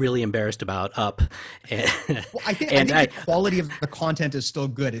you're really embarrassed about, up. Well, I think the quality of the content is still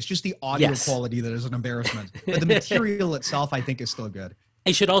good. It's just the audio quality that is an embarrassment. But the material itself, I think, is still good.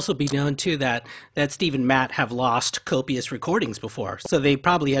 It should also be known, too, that Steve and Matt have lost copious recordings before. So they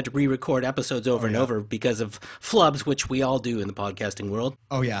probably had to re-record episodes over and over because of flubs, which we all do in the podcasting world.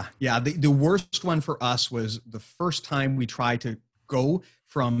 Oh, yeah. Yeah. The worst one for us was the first time we tried to go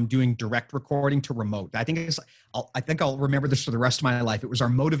from doing direct recording to remote. I think I'll remember this for the rest of my life. It was our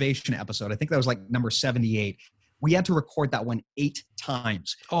motivation episode. I think that was like number 78. We had to record that one 8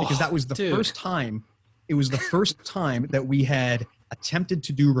 times because that was the first time. It was the first time that we had attempted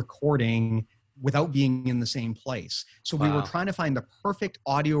to do recording without being in the same place. So we were trying to find the perfect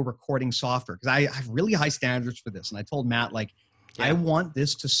audio recording software, because I have really high standards for this. And I told Matt, I want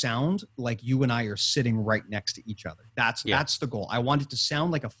this to sound like you and I are sitting right next to each other. That's the goal. I want it to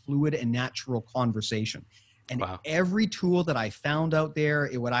sound like a fluid and natural conversation. And every tool that I found out there,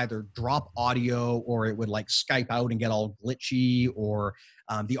 it would either drop audio, or it would like Skype out and get all glitchy, or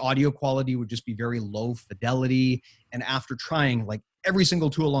the audio quality would just be very low fidelity. And after trying like every single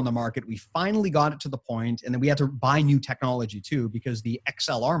tool on the market, we finally got it to the point, and then we had to buy new technology too, because the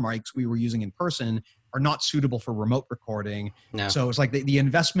XLR mics we were using in person are not suitable for remote recording. No. So it's like the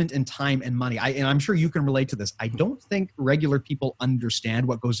investment in time and money. And I'm sure you can relate to this. I don't think regular people understand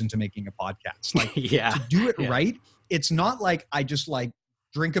what goes into making a podcast. Like to do it right, it's not like I just like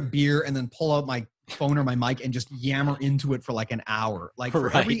drink a beer and then pull out my phone or my mic and just yammer into it for like an hour. Like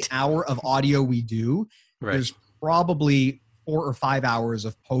for every hour of audio we do, there's probably 4 or 5 hours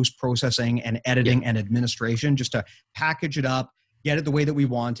of post-processing and editing and administration just to package it up, get it the way that we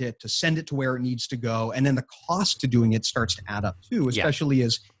want it, to send it to where it needs to go. And then the cost to doing it starts to add up too, especially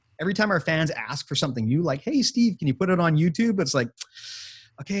as every time our fans ask for something new, like, hey, Steve, can you put it on YouTube? It's like,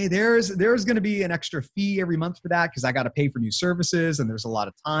 okay, there's going to be an extra fee every month for that because I got to pay for new services and there's a lot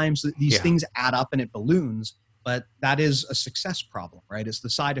of time. So these things add up and it balloons. But that is a success problem, right? It's the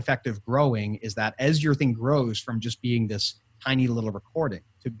side effect of growing, is that as your thing grows from just being this tiny little recording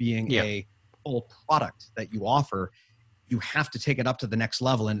to being a full product that you offer, you have to take it up to the next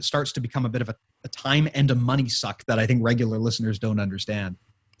level. And it starts to become a bit of a time and a money suck that I think regular listeners don't understand.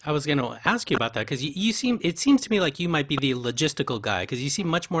 I was going to ask you about that because it seems to me like you might be the logistical guy, because you seem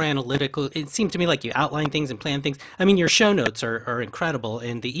much more analytical. It seems to me like you outline things and plan things. I mean, your show notes are incredible,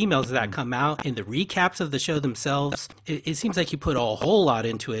 and the emails that come out and the recaps of the show themselves, it seems like you put a whole lot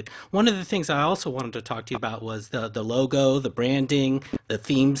into it. One of the things I also wanted to talk to you about was the logo, the branding, the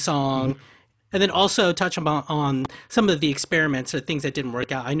theme song. And then also touch on some of the experiments or things that didn't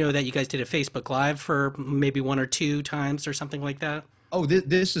work out. I know that you guys did a Facebook Live for maybe 1 or 2 times or something like that. Oh,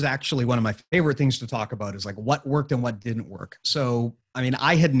 this is actually one of my favorite things to talk about is like what worked and what didn't work. So, I mean,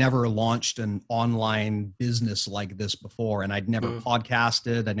 I had never launched an online business like this before, and I'd never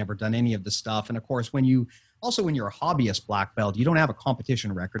podcasted. I'd never done any of this stuff. And of course, when you're a hobbyist black belt, you don't have a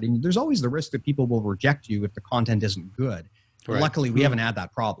competition record, and there's always the risk that people will reject you if the content isn't good. Right. Luckily, we haven't had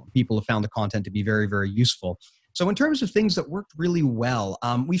that problem. People have found the content to be very, very useful. So in terms of things that worked really well,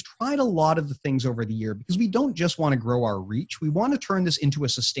 we've tried a lot of the things over the year because we don't just want to grow our reach. We want to turn this into a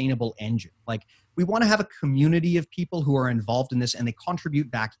sustainable engine. Like we want to have a community of people who are involved in this and they contribute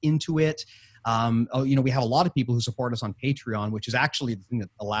back into it. We have a lot of people who support us on Patreon, which is actually the thing that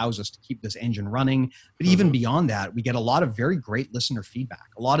allows us to keep this engine running. But even beyond that, we get a lot of very great listener feedback.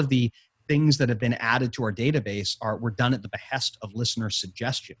 A lot of the things that have been added to our database were done at the behest of listener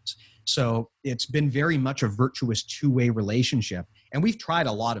suggestions. So it's been very much a virtuous two-way relationship. And we've tried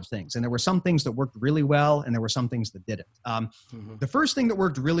a lot of things. And there were some things that worked really well, and there were some things that didn't. The first thing that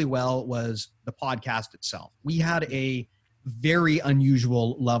worked really well was the podcast itself. We had a very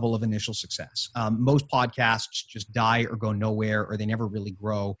unusual level of initial success. Most podcasts just die or go nowhere, or they never really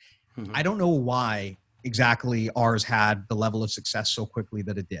grow. I don't know why exactly ours had the level of success so quickly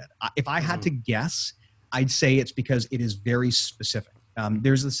that it did. If I had to guess, I'd say it's because it is very specific.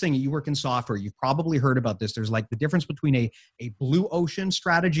 There's this thing, you work in software, you've probably heard about this. There's like the difference between a blue ocean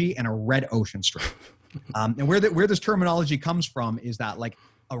strategy and a red ocean strategy. And where this terminology comes from is that like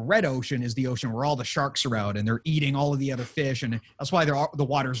a red ocean is the ocean where all the sharks are out and they're eating all of the other fish. And that's why the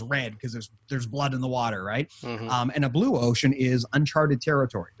water's red, because there's blood in the water, right? And a blue ocean is uncharted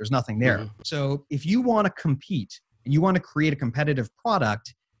territory. There's nothing there. So if you want to compete and you want to create a competitive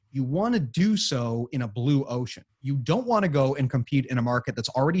product, you want to do so in a blue ocean. You don't want to go and compete in a market that's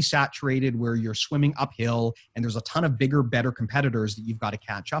already saturated where you're swimming uphill and there's a ton of bigger, better competitors that you've got to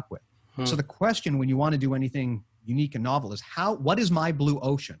catch up with. So the question when you want to do anything unique and novel is what is my blue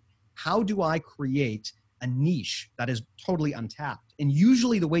ocean? How do I create a niche that is totally untapped? And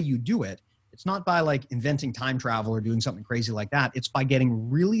usually the way you do it, it's not by like inventing time travel or doing something crazy like that. It's by getting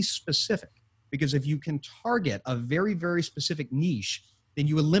really specific. Because if you can target a very, very specific niche, then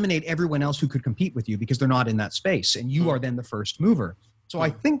you eliminate everyone else who could compete with you because they're not in that space. And you are then the first mover. So I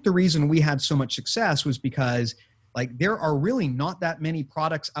think the reason we had so much success was because like there are really not that many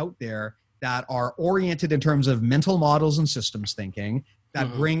products out there that are oriented in terms of mental models and systems thinking,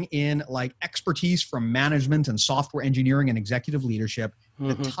 that bring in like expertise from management and software engineering and executive leadership,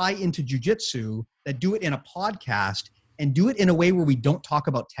 that tie into jiu-jitsu, that do it in a podcast and do it in a way where we don't talk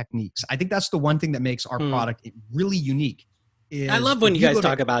about techniques. I think that's the one thing that makes our product really unique. I love when you guys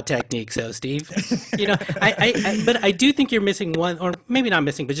talk about techniques, though, Steve. You know, but I do think you're missing one, or maybe not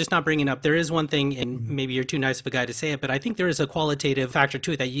missing, but just not bringing up. There is one thing, and maybe you're too nice of a guy to say it, but I think there is a qualitative factor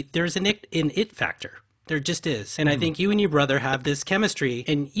to it, that there's an it factor. There just is. And I think you and your brother have this chemistry.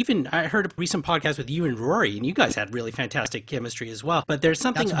 And even I heard a recent podcast with you and Rory, and you guys had really fantastic chemistry as well. But there's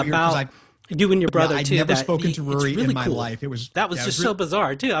something about you and your brother too. I'd never spoken to Rory in my life. It was just so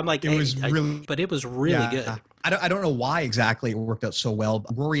bizarre too. I'm like, but it was really good. I don't know why exactly it worked out so well.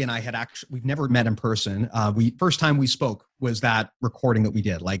 Rory and I we've never met in person. First time we spoke was that recording that we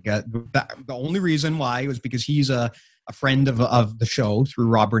did. Like the only reason why was because he's a friend of the show through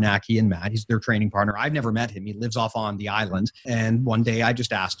Rob Bernacki and Matt. He's their training partner. I've never met him. He lives off on the island. And one day I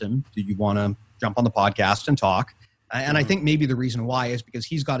just asked him, do you want to jump on the podcast and talk? And I think maybe the reason why is because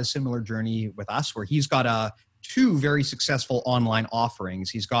he's got a similar journey with us where he's got two very successful online offerings.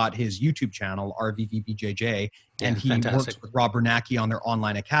 He's got his YouTube channel, RVVBJJ, and he works with Rob Bernacki on their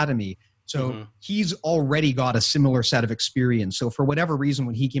online academy. So he's already got a similar set of experience. So for whatever reason,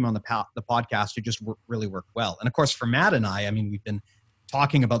 when he came on the podcast, it just really worked well. And of course, for Matt and I mean, we've been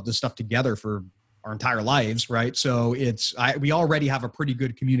talking about this stuff together for our entire lives, right? So we already have a pretty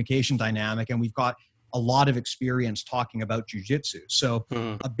good communication dynamic, and we've got a lot of experience talking about jiu-jitsu. So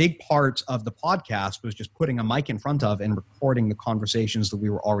a big part of the podcast was just putting a mic in front of and recording the conversations that we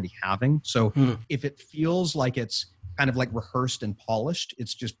were already having. So if it feels like it's kind of like rehearsed and polished,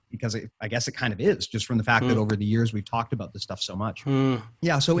 it's just because I guess it kind of is, just from the fact that over the years we've talked about this stuff so much.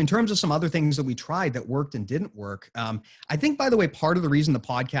 Yeah. So in terms of some other things that we tried that worked and didn't work, I think, by the way, part of the reason the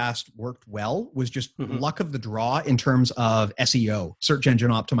podcast worked well was just luck of the draw in terms of SEO, search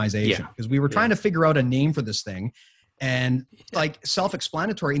engine optimization, because we were trying to figure out a name for this thing. And like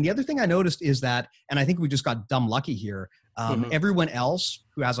self-explanatory. And the other thing I noticed is that, and I think we just got dumb lucky here, everyone else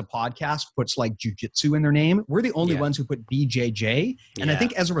who has a podcast puts like jiu-jitsu in their name. We're the only ones who put BJJ. And I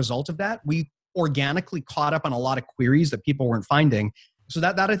think as a result of that, we organically caught up on a lot of queries that people weren't finding. So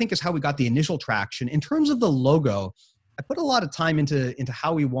that I think is how we got the initial traction. In terms of the logo, I put a lot of time into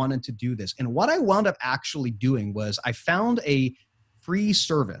how we wanted to do this. And what I wound up actually doing was I found a free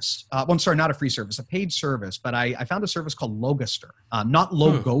service. I'm sorry, not a free service, a paid service, but I found a service called Loguster, not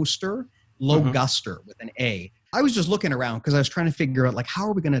Logoster, Loguster with an A. I was just looking around because I was trying to figure out, like, how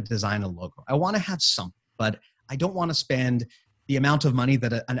are we going to design a logo? I want to have something, but I don't want to spend the amount of money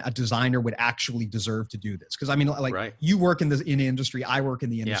that a designer would actually deserve to do this. Because I mean, like, you work in the industry, I work in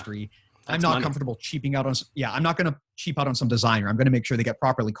the industry. Yeah, I'm not comfortable cheaping out on. Yeah, I'm not going to cheap out on some designer. I'm going to make sure they get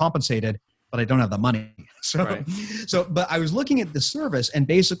properly compensated, but I don't have the money. But I was looking at the service, and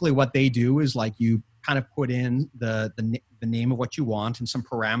basically what they do is, like, you kind of put in the name of what you want and some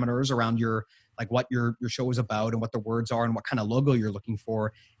parameters around your, like, what your show is about and what the words are and what kind of logo you're looking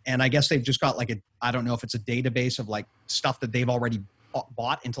for. And I guess they've just got, like, I don't know if it's a database of, like, stuff that they've already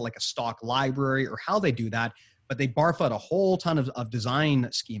bought into, like, a stock library or how they do that. But they barf out a whole ton of design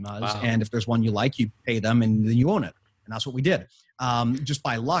schemas. Wow. And if there's one you like, you pay them and then you own it. And that's what we did. Just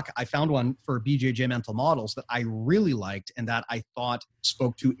by luck, I found one for BJJ Mental Models that I really liked and that I thought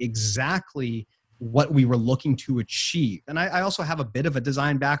spoke to exactly what we were looking to achieve. And I also have a bit of a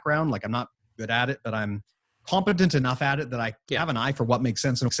design background. Like, I'm not good at it, but I'm competent enough at it that I have an eye for what makes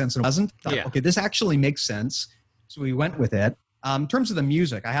sense and doesn't. Okay, this actually makes sense. So we went with it. In terms of the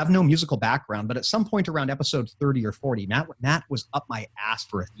music, I have no musical background, but at some point around episode 30 or 40, Matt was up my ass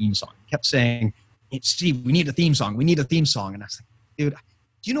for a theme song. He kept saying, "Hey, Steve, we need a theme song. We need a theme song." And I was like, dude,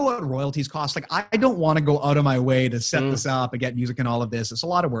 do you know what royalties cost? Like, I don't want to go out of my way to set this up and get music and all of this. It's a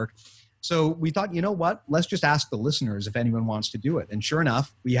lot of work. So we thought, you know what? Let's just ask the listeners if anyone wants to do it. And sure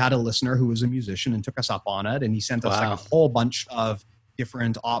enough, we had a listener who was a musician and took us up on it. And he sent us like a whole bunch of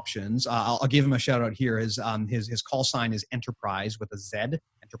different options. I'll give him a shout out here. His call sign is Enterprise with a Z.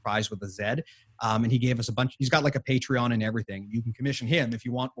 Enterprise with a Z. And he gave us a bunch. He's got like a Patreon and everything. You can commission him if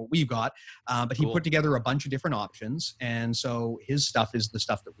you want what we've got. But he put together a bunch of different options. And so his stuff is the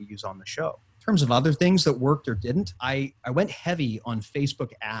stuff that we use on the show. In terms of other things that worked or didn't, I went heavy on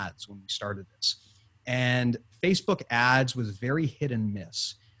Facebook ads when we started this. And Facebook ads was very hit and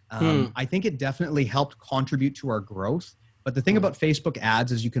miss. I think it definitely helped contribute to our growth. But the thing about Facebook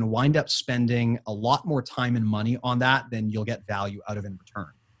ads is you can wind up spending a lot more time and money on that than you'll get value out of in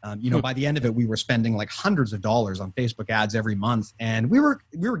return. By the end of it, we were spending like hundreds of dollars on Facebook ads every month, and we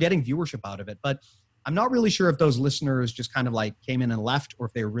were getting viewership out of it. But I'm not really sure if those listeners just kind of like came in and left, or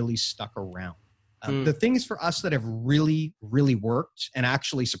if they really stuck around. The things for us that have really, really worked and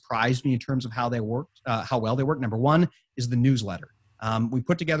actually surprised me in terms of how they worked, how well they worked. Number one is the newsletter. We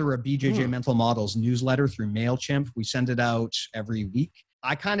put together a BJJ Mental Models newsletter through MailChimp. We send it out every week.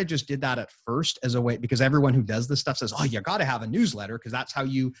 I kind of just did that at first as a way, because everyone who does this stuff says, oh, you got to have a newsletter because that's how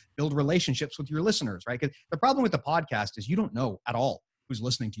you build relationships with your listeners, right? Because the problem with the podcast is you don't know at all who's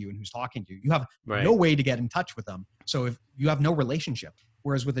listening to you and who's talking to you. You have no way to get in touch with them. So if you have no relationship,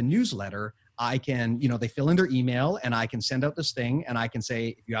 whereas with a newsletter, I can, they fill in their email and I can send out this thing and I can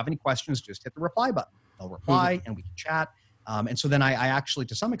say, if you have any questions, just hit the reply button. They'll reply and we can chat. And so then I actually,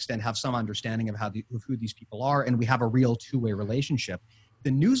 to some extent, have some understanding of who these people are, and we have a real two-way relationship. The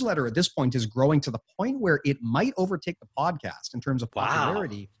newsletter at this point is growing to the point where it might overtake the podcast in terms of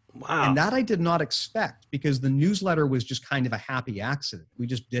popularity. Wow. And that I did not expect, because the newsletter was just kind of a happy accident. We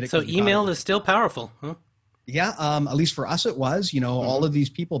just did it. So email is still powerful, huh? Yeah, at least for us it was. All of these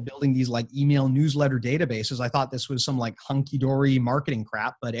people building these like email newsletter databases. I thought this was some like hunky-dory marketing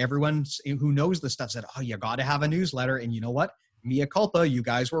crap, but everyone who knows this stuff said, oh, you got to have a newsletter. And you know what? Mea culpa, you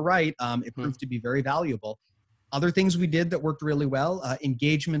guys were right. It proved to be very valuable. Other things we did that worked really well,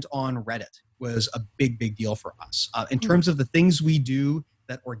 engagement on Reddit was a big, big deal for us. In terms of the things we do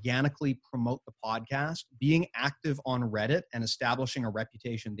that organically promote the podcast, being active on Reddit and establishing a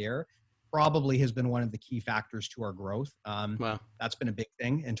reputation there probably has been one of the key factors to our growth. That's been a big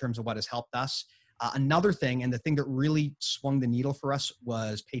thing in terms of what has helped us. Another thing, and the thing that really swung the needle for us,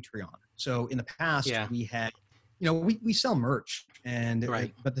 was Patreon. So in the past, we had, we sell merch, and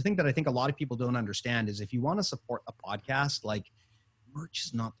but the thing that I think a lot of people don't understand is if you want to support a podcast, like, merch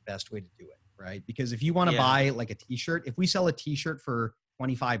is not the best way to do it, right? Because if you want to buy like a t-shirt, if we sell a t-shirt for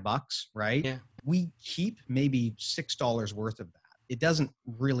 $25, right? Yeah. We keep maybe $6 worth of that. It doesn't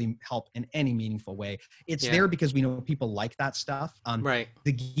really help in any meaningful way. It's there because we know people like that stuff. The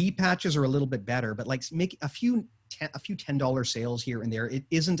gi patches are a little bit better, but like make a few $10 sales here and there. It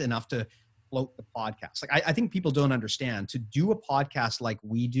isn't enough to float the podcast. Like I think people don't understand, to do a podcast like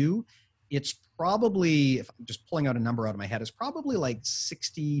we do, it's probably, if I'm just pulling out a number out of my head, it's probably like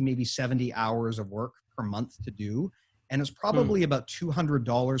 60, maybe 70 hours of work per month to do. And it's probably about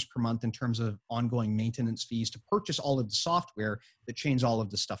 $200 per month in terms of ongoing maintenance fees to purchase all of the software that chains all of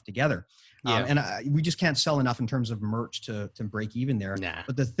the stuff together. We just can't sell enough in terms of merch to break even there.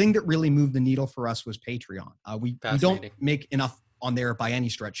 But the thing that really moved the needle for us was Patreon. We don't make enough on there by any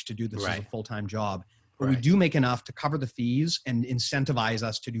stretch to do this as a full-time job. But we Right. do make enough to cover the fees and incentivize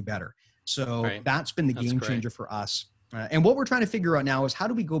us to do better. So that's been the game changer for us. And what we're trying to figure out now is how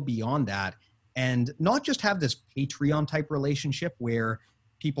do we go beyond that and not just have this Patreon type relationship where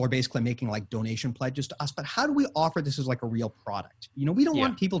people are basically making like donation pledges to us, but how do we offer this as like a real product? You know, we don't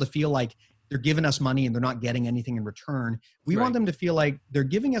want people to feel like they're giving us money and they're not getting anything in return. We want them to feel like they're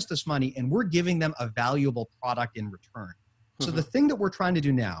giving us this money and we're giving them a valuable product in return. So the thing that we're trying to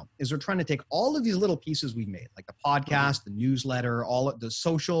do now is we're trying to take all of these little pieces we've made, like the podcast, the newsletter, all of the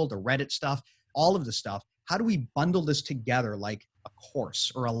social, the Reddit stuff, all of the stuff. How do we bundle this together like a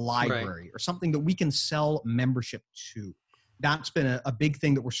course or a library or something that we can sell membership to? That's been a big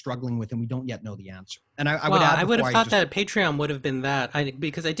thing that we're struggling with, and we don't yet know the answer. And I would have thought that Patreon would have been that,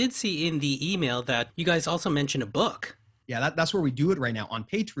 because I did see in the email that you guys also mentioned a book. Yeah, that's where we do it right now on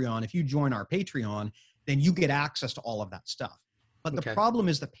Patreon. If you join our Patreon, then you get access to all of that stuff. But the problem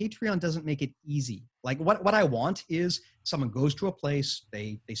is that Patreon doesn't make it easy. Like what I want is someone goes to a place,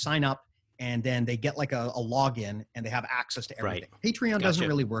 they sign up, and then they get like a login and they have access to everything. Patreon doesn't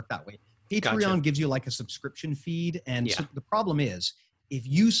really work that way. Patreon gives you like a subscription feed. And so the problem is if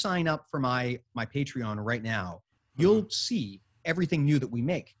you sign up for my Patreon right now, you'll see everything new that we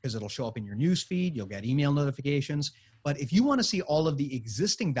make because it'll show up in your news feed. You'll get email notifications. But if you want to see all of the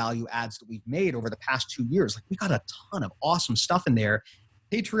existing value adds that we've made over the past 2 years, like we got a ton of awesome stuff in there.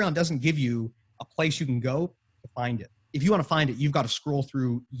 Patreon doesn't give you a place you can go to find it. If you want to find it, you've got to scroll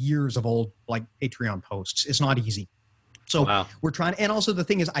through years of old like Patreon posts. It's not easy. So we're trying, and also the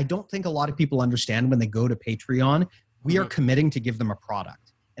thing is, I don't think a lot of people understand when they go to Patreon, we are committing to give them a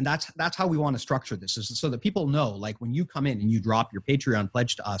product. And that's how we want to structure this, is so that people know, like when you come in and you drop your Patreon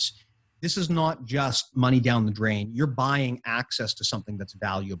pledge to us, this is not just money down the drain. You're buying access to something that's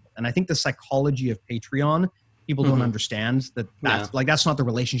valuable. And I think the psychology of Patreon, people don't understand that's not the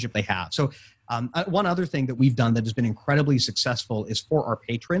relationship they have. So one other thing that we've done that has been incredibly successful is for our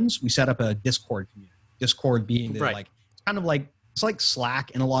patrons, we set up a Discord community. Discord being like, it's kind of like, it's like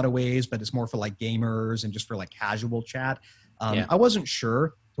Slack in a lot of ways, but it's more for like gamers and just for like casual chat. I wasn't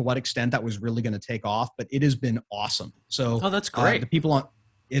sure to what extent that was really going to take off, but it has been awesome. So that's great. The people on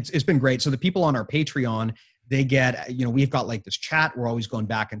it's been great. So the people on our Patreon, they get, we've got like this chat. We're always going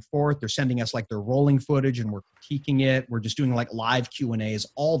back and forth. They're sending us like their rolling footage and we're critiquing it. We're just doing like live Q&As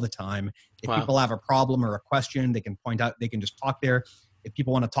all the time. If people have a problem or a question, they can point out, they can just talk there. If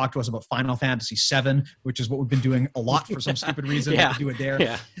people want to talk to us about Final Fantasy VII, which is what we've been doing a lot for some stupid reason, we do it there.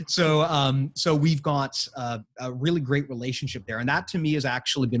 Yeah. So we've got a really great relationship there. And that to me has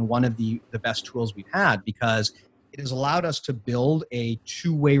actually been one of the best tools we've had, because it has allowed us to build a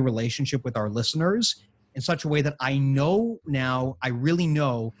two-way relationship with our listeners in such a way that I know now, I really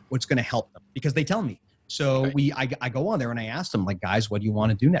know what's going to help them because they tell me. So I go on there and I ask them, like, guys, what do you want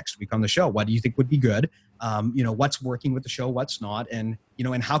to do next week on the show? What do you think would be good? What's working with the show, what's not, and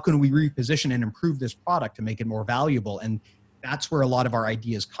and how can we reposition and improve this product to make it more valuable? And that's where a lot of our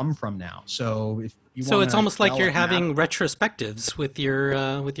ideas come from now. So if you so it's almost like you're having retrospectives with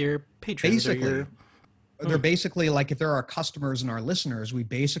your patrons. Basically. They're basically like, if there are customers and our listeners, we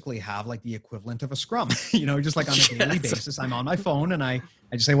basically have like the equivalent of a scrum, just like on a daily basis. I'm on my phone and I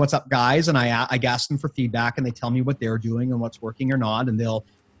just say, what's up, guys? And I ask them for feedback and they tell me what they're doing and what's working or not. And they'll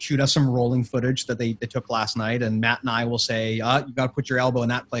shoot us some rolling footage that they took last night. And Matt and I will say, you got to put your elbow in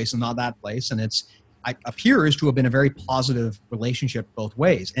that place and not that place. And it appears to have been a very positive relationship both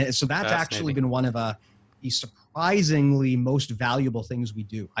ways. And so that's actually been one of the surprisingly most valuable things we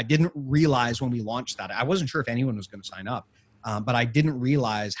do. I didn't realize when we launched that. I wasn't sure if anyone was going to sign up, but I didn't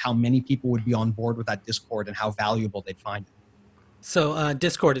realize how many people would be on board with that Discord and how valuable they'd find it. So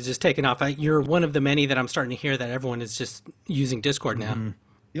Discord is just taken off. You're one of the many that I'm starting to hear that everyone is just using Discord now. Mm-hmm.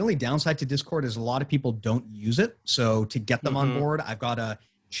 The only downside to Discord is a lot of people don't use it. So to get them on board, I've got to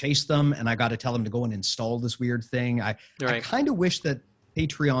chase them and I got to tell them to go and install this weird thing. I kind of wish that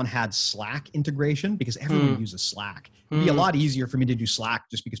Patreon had Slack integration because everyone uses Slack. It'd be a lot easier for me to do Slack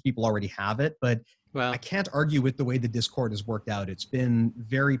just because people already have it. But I can't argue with the way the Discord has worked out. It's been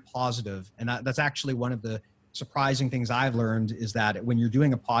very positive. And that's actually one of the surprising things I've learned is that when you're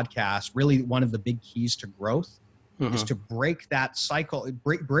doing a podcast, really one of the big keys to growth is to break that cycle,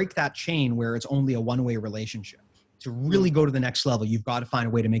 break that chain where it's only a one-way relationship. To really go to the next level, you've got to find a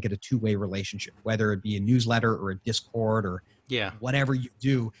way to make it a two-way relationship, whether it be a newsletter or a Discord or whatever you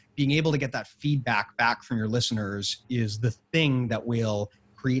do. Being able to get that feedback back from your listeners is the thing that will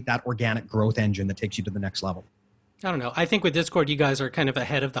create that organic growth engine that takes you to the next level. I don't know. I think with Discord, you guys are kind of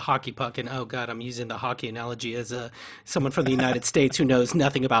ahead of the hockey puck. And, oh, God, I'm using the hockey analogy as someone from the United States who knows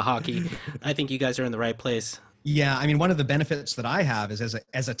nothing about hockey. I think you guys are in the right place. Yeah, I mean, one of the benefits that I have is as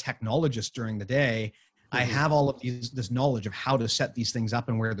a technologist during the day, I have all of this knowledge of how to set these things up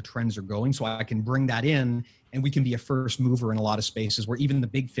and where the trends are going, so I can bring that in, and we can be a first mover in a lot of spaces where even the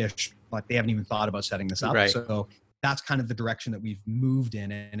big fish, like, they haven't even thought about setting this up. Right. So that's kind of the direction that we've moved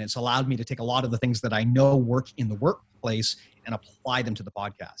in, and it's allowed me to take a lot of the things that I know work in the workplace and apply them to the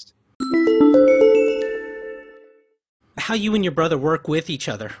podcast. How you and your brother work with each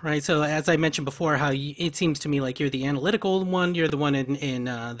other, right? So as I mentioned before, it seems to me like you're the analytical one, you're the one in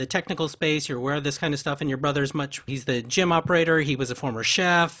the technical space, you're aware of this kind of stuff, and your brother's he's the gym operator, he was a former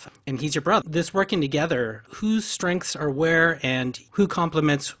chef, and he's your brother. This working together, whose strengths are where and who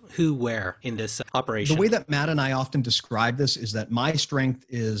complements who where in this operation? The way that Matt and I often describe this is that my strength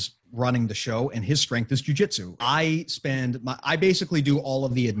is running the show and his strength is jiu-jitsu. I basically do all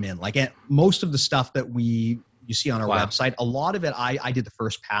of the admin, like most of the stuff that you see on our website. A lot of it I did the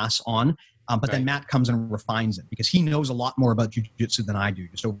first pass on, but then Matt comes and refines it because he knows a lot more about jiu-jitsu than I do,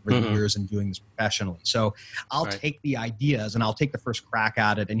 just over the years and doing this professionally. So I'll take the ideas and I'll take the first crack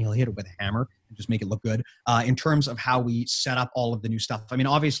at it, and he'll hit it with a hammer and just make it look good. In terms of how we set up all of the new stuff, I mean,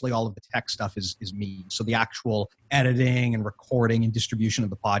 obviously all of the tech stuff is me. So the actual editing and recording and distribution of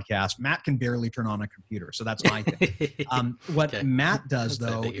the podcast, Matt can barely turn on a computer. So that's my thing. What Matt does,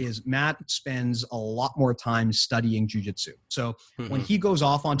 though, is Matt spends a lot more time studying jiu-jitsu. So when he goes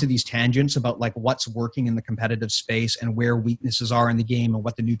off onto these tangents about like what's working in the competitive space and where weaknesses are in the game and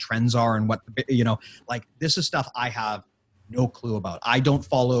what the new trends are and what, like, this is stuff I have no clue about. I don't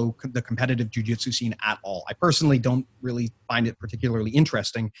follow the competitive jiu-jitsu scene at all. I personally don't really find it particularly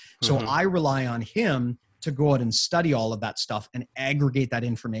interesting. So I rely on him to go out and study all of that stuff and aggregate that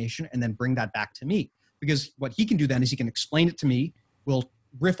information and then bring that back to me. Because what he can do then is he can explain it to me, we'll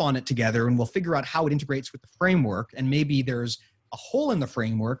riff on it together, and we'll figure out how it integrates with the framework. And maybe there's a hole in the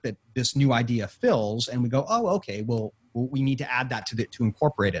framework that this new idea fills, and we go, oh, okay, well, we need to add that to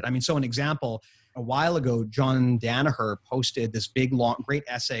incorporate it. I mean, so an example, a while ago, John Danaher posted this big, long, great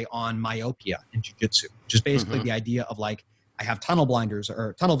essay on myopia in jiu-jitsu, which is basically the idea of like, I have tunnel blinders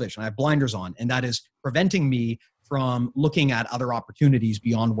or tunnel vision, I have blinders on, and that is preventing me from looking at other opportunities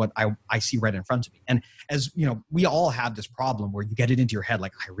beyond what I see right in front of me. And as you know, we all have this problem where you get it into your head,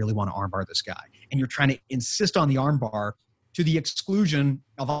 like, I really want to armbar this guy. And you're trying to insist on the armbar to the exclusion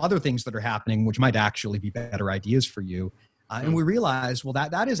of other things that are happening, which might actually be better ideas for you. And we realize, well,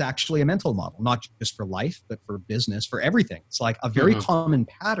 that is actually a mental model, not just for life, but for business, for everything. It's like a very common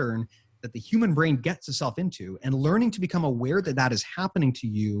pattern that the human brain gets itself into, and learning to become aware that that is happening to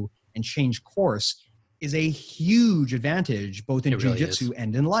you and change course is a huge advantage, both in jiu-jitsu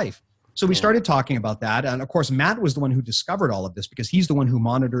and in life. So we started talking about that. And of course, Matt was the one who discovered all of this because he's the one who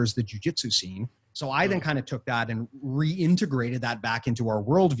monitors the jiu-jitsu scene. So I then kind of took that and reintegrated that back into our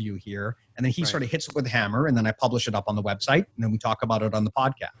worldview here. And then he sort of hits it with a hammer, and then I publish it up on the website, and then we talk about it on the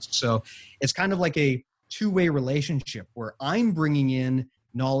podcast. So it's kind of like a two-way relationship where I'm bringing in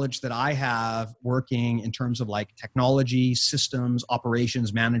knowledge that I have working in terms of like technology, systems,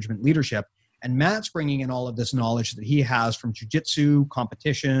 operations, management, leadership. And Matt's bringing in all of this knowledge that he has from jiu-jitsu,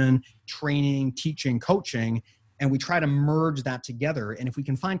 competition, training, teaching, coaching, and we try to merge that together. And if we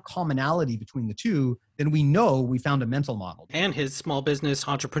can find commonality between the two, then we know we found a mental model. And his small business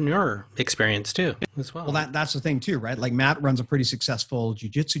entrepreneur experience too, as well. Well, that's the thing too, right? Like Matt runs a pretty successful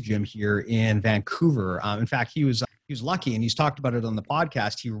jiu-jitsu gym here in Vancouver. In fact, he was lucky, and he's talked about it on the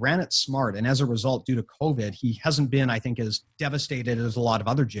podcast. He ran it smart. And as a result, due to COVID, he hasn't been, I think, as devastated as a lot of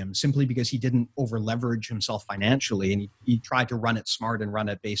other gyms, simply because he didn't over leverage himself financially. And he tried to run it smart and run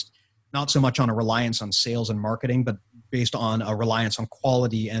it based not so much on a reliance on sales and marketing, but based on a reliance on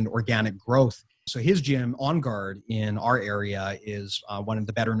quality and organic growth. So his gym, On Guard, in our area is one of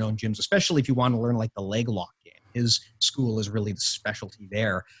the better known gyms, especially if you want to learn like the leg lock game. His school is really the specialty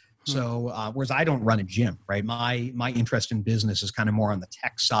there. So whereas I don't run a gym, right? My interest in business is kind of more on the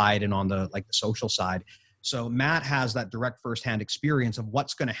tech side and on the like the social side. So Matt has that direct firsthand experience of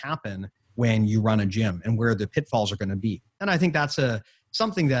what's going to happen when you run a gym and where the pitfalls are going to be. And I think that's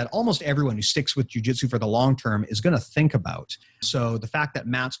something that almost everyone who sticks with jiu-jitsu for the long term is going to think about. So the fact that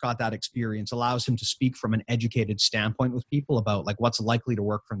Matt's got that experience allows him to speak from an educated standpoint with people about like what's likely to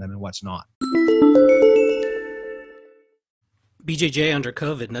work for them and what's not. BJJ under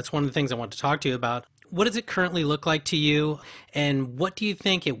COVID, and that's one of the things I want to talk to you about. What does it currently look like to you, and what do you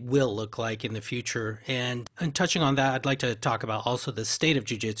think it will look like in the future? And touching on that, I'd like to talk about also the state of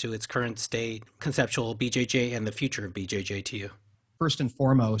jiu-jitsu, its current state, conceptual BJJ, and the future of BJJ to you. first and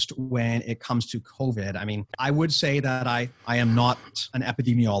foremost, when it comes to COVID, I mean, I would say that I am not an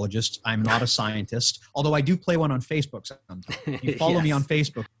epidemiologist. I'm not a scientist, although I do play one on Facebook sometimes. If you follow me on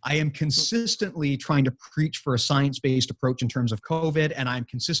Facebook, I am consistently trying to preach for a science-based approach in terms of COVID, and I'm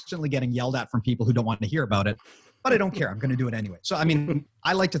consistently getting yelled at from people who don't want to hear about it. But I don't care. I'm going to do it anyway. So, I mean,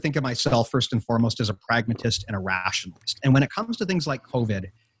 I like to think of myself first and foremost as a pragmatist and a rationalist. And when it comes to things like COVID,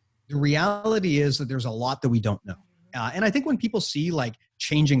 the reality is that there's a lot that we don't know. And I think when people see like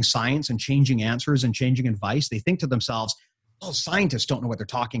changing science and changing answers and changing advice, they think to themselves, oh, scientists don't know what they're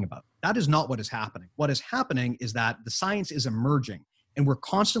talking about. That is not what is happening. What is happening is that the science is emerging and we're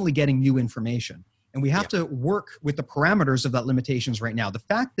constantly getting new information. And we have to work with the parameters of that limitations right now. The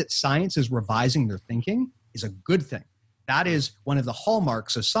fact that science is revising their thinking is a good thing. That is one of the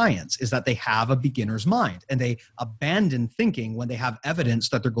hallmarks of science, is that they have a beginner's mind and they abandon thinking when they have evidence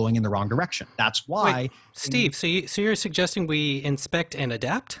that they're going in the wrong direction. That's why. Wait, Steve, so you're suggesting we inspect and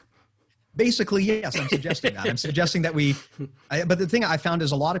adapt? Basically, yes, I'm suggesting that. I'm suggesting that but the thing I found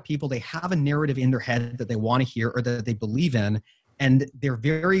is a lot of people, they have a narrative in their head that they want to hear or that they believe in, and they're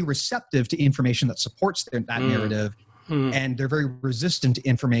very receptive to information that supports that narrative. And they're very resistant to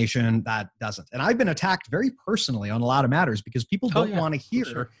information that doesn't. And I've been attacked very personally on a lot of matters because people don't want to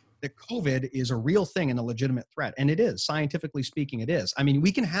hear that COVID is a real thing and a legitimate threat. And it is, scientifically speaking, it is. I mean,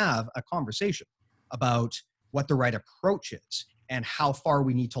 we can have a conversation about what the right approach is and how far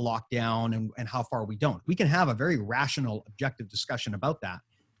we need to lock down and how far we don't. We can have a very rational, objective discussion about that.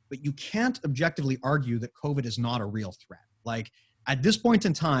 But you can't objectively argue that COVID is not a real threat. Like, at this point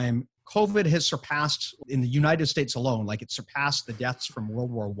in time, COVID has surpassed, in the United States alone, like it surpassed the deaths from World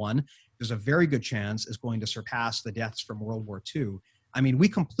War I. There's a very good chance it's going to surpass the deaths from World War II. I mean, we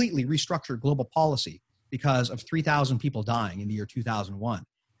completely restructured global policy because of 3,000 people dying in the year 2001.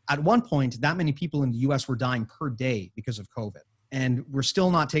 At one point, that many people in the US were dying per day because of COVID. And we're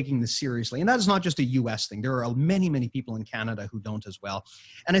still not taking this seriously. And that is not just a US thing. There are many, many people in Canada who don't as well.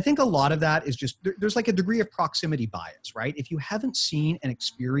 And I think a lot of that is just, there's like a degree of proximity bias, right? If you haven't seen and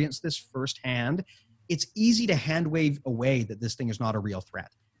experienced this firsthand, it's easy to hand wave away that this thing is not a real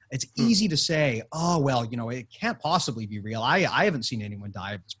threat. It's easy to say, oh, well, you know, it can't possibly be real. I haven't seen anyone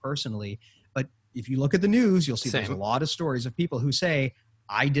die of this personally. But if you look at the news, you'll see there's a lot of stories of people who say,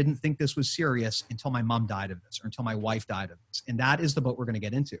 I didn't think this was serious until my mom died of this or until my wife died of this. And that is the boat we're going to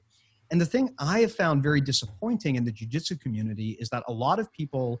get into. And the thing I have found very disappointing in the jiu-jitsu community is that a lot of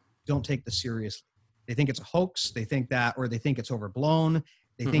people don't take this seriously. They think it's a hoax. They think that, or they think it's overblown.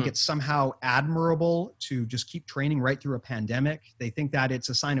 They think it's somehow admirable to just keep training right through a pandemic. They think that it's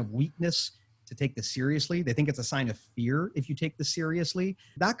a sign of weakness to take this seriously. They think it's a sign of fear if you take this seriously.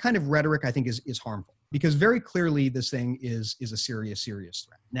 That kind of rhetoric, I think, is harmful. Because very clearly this thing is a serious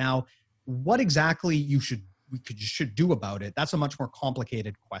threat. Now, what exactly we should do about it, that's a much more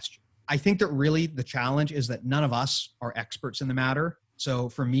complicated question. I think that really the challenge is that none of us are experts in the matter. So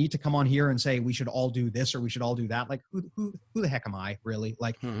for me to come on here and say we should all do this or we should all do that, like who the heck am I really?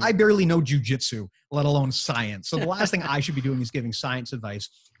 Like I barely know jiu-jitsu, let alone science. So the last thing I should be doing is giving science advice.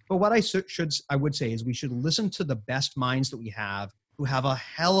 But what I would say is we should listen to the best minds that we have who have a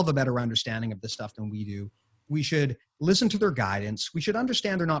hell of a better understanding of this stuff than we do. We should listen to their guidance. We should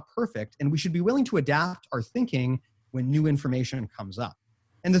understand they're not perfect, and we should be willing to adapt our thinking when new information comes up.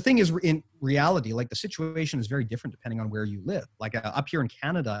 And the thing is, in reality, like the situation is very different depending on where you live. Like up here in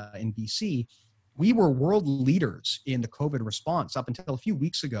Canada, in BC, we were world leaders in the COVID response up until a few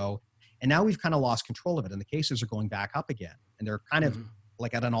weeks ago. And now we've kind of lost control of it. And the cases are going back up again. And they're kind of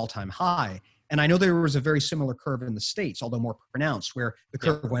like at an all-time high. And I know there was a very similar curve in the States, although more pronounced, where the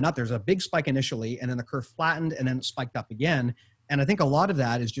curve went up. There's a big spike initially, and then the curve flattened, and then it spiked up again. And I think a lot of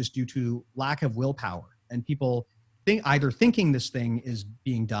that is just due to lack of willpower and people either thinking this thing is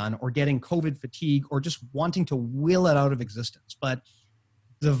being done or getting COVID fatigue or just wanting to will it out of existence. But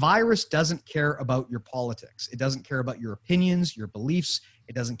the virus doesn't care about your politics. It doesn't care about your opinions, your beliefs.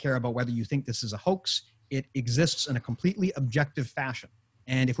 It doesn't care about whether you think this is a hoax. It exists in a completely objective fashion.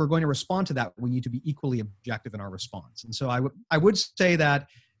 And if we're going to respond to that, we need to be equally objective in our response. And so I would say that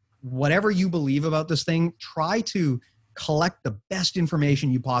whatever you believe about this thing, try to collect the best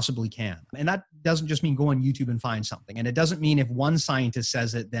information you possibly can. And that doesn't just mean go on YouTube and find something. And it doesn't mean if one scientist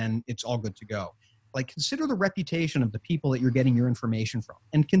says it, then it's all good to go. Like, consider the reputation of the people that you're getting your information from,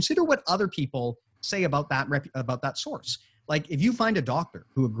 and consider what other people say about that source. Like, if you find a doctor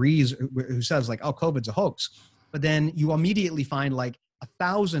who agrees, who says like, oh, COVID's a hoax, but then you immediately find like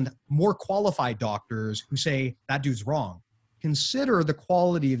 1,000 more qualified doctors who say that dude's wrong. Consider the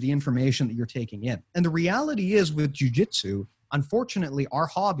quality of the information that you're taking in. And the reality is with jiu-jitsu, unfortunately, our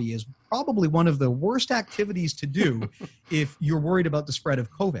hobby is probably one of the worst activities to do if you're worried about the spread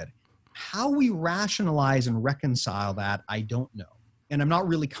of COVID. How we rationalize and reconcile that, I don't know. And I'm not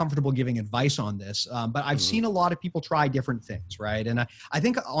really comfortable giving advice on this, but I've seen a lot of people try different things, right? And I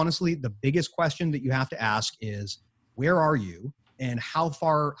think, honestly, the biggest question that you have to ask is, where are you? And how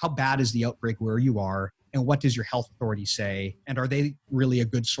bad is the outbreak where you are? And what does your health authority say? And are they really a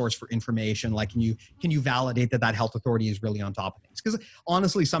good source for information? Like, can you validate that health authority is really on top of things? Because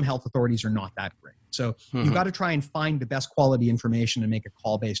honestly, some health authorities are not that great. So you've got to try and find the best quality information and make a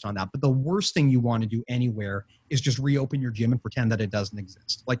call based on that. But the worst thing you want to do anywhere is just reopen your gym and pretend that it doesn't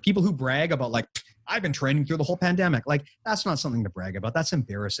exist. Like people who brag about like, I've been training through the whole pandemic. Like that's not something to brag about. That's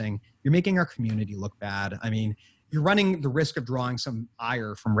embarrassing. You're making our community look bad. I mean, you're running the risk of drawing some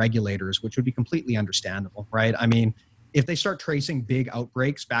ire from regulators, which would be completely understandable, right? I mean, if they start tracing big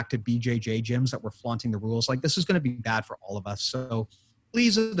outbreaks back to BJJ gyms that were flaunting the rules, like this is going to be bad for all of us. So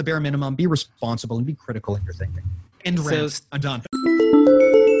please, at the bare minimum, be responsible and be critical in your thinking. I'm done.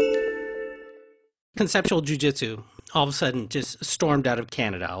 Conceptual jiu-jitsu all of a sudden just stormed out of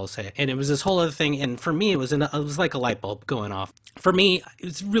Canada, I'll say. And it was this whole other thing. And for me, it was like a light bulb going off. For me, it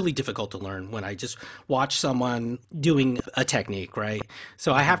was really difficult to learn when I just watch someone doing a technique, right?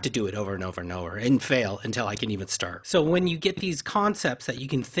 So I have to do it over and over and over and fail until I can even start. So when you get these concepts that you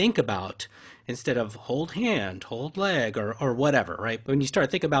can think about instead of hold hand, hold leg, or whatever, right? When you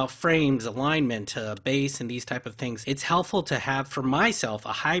start thinking about frames, alignment, base, and these type of things, it's helpful to have, for myself,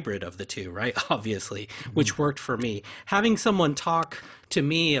 a hybrid of the two, right? Obviously, which worked for me. Having someone talk to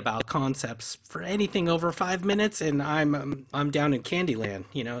me about concepts for anything over 5 minutes, and I'm down in Candyland,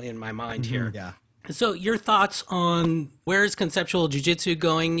 in my mind here. Yeah. So your thoughts on where is conceptual jiu-jitsu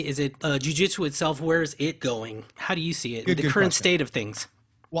going? Is it jiu-jitsu itself? Where is it going? How do you see it? The current state of things?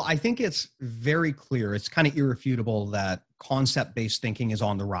 Well, I think it's very clear. It's kind of irrefutable that concept-based thinking is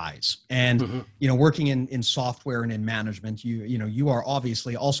on the rise. And, working in software and in management, you are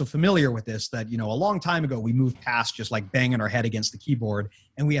obviously also familiar with this, that, a long time ago, we moved past just like banging our head against the keyboard,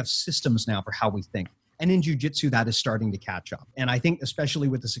 and we have systems now for how we think. And in jiu-jitsu, that is starting to catch up. And I think especially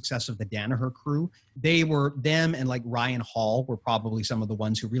with the success of the Danaher crew, them and like Ryan Hall were probably some of the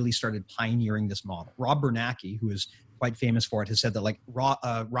ones who really started pioneering this model. Rob Bernanke, who is quite famous for it, has said that like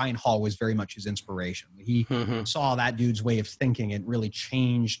Ryan Hall was very much his inspiration. He saw that dude's way of thinking and really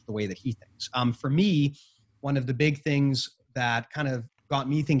changed the way that he thinks. For me, one of the big things that kind of got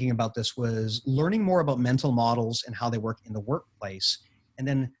me thinking about this was learning more about mental models and how they work in the workplace, and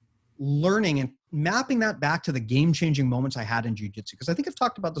then learning and mapping that back to the game-changing moments I had in jiu-jitsu. Because I think I've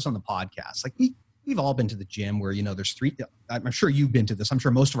talked about this on the podcast. Like we've all been to the gym where, there's three, I'm sure you've been to this. I'm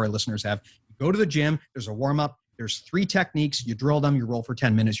sure most of our listeners have. You go to the gym, there's a warm-up, there's 3 techniques, you drill them, you roll for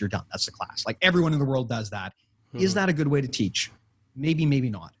 10 minutes, you're done. That's the class. Like everyone in the world does that. Is that a good way to teach? Maybe, maybe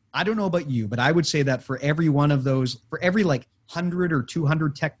not. I don't know about you, but I would say that for every one of those, for every like 100 or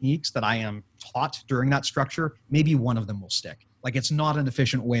 200 techniques that I am taught during that structure, maybe one of them will stick. Like it's not an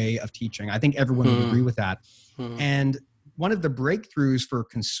efficient way of teaching. I think everyone would agree with that. And one of the breakthroughs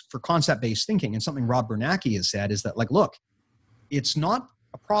for concept-based thinking, and something Rob Bernanke has said, is that like, look, it's not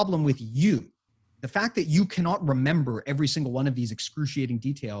a problem with you. The fact that you cannot remember every single one of these excruciating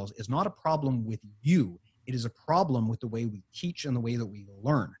details is not a problem with you. It is a problem with the way we teach and the way that we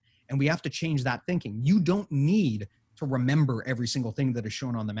learn. And we have to change that thinking. You don't need to remember every single thing that is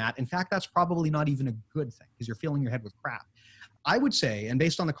shown on the mat. In fact, that's probably not even a good thing because you're filling your head with crap. I would say, and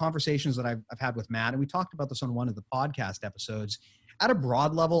based on the conversations that I've had with Matt, and we talked about this on one of the podcast episodes, at a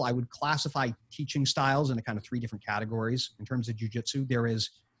broad level, I would classify teaching styles into kind of 3 different categories. In terms of jiu-jitsu, there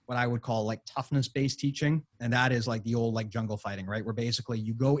is what I would call like toughness-based teaching. And that is like the old like jungle fighting, right? Where basically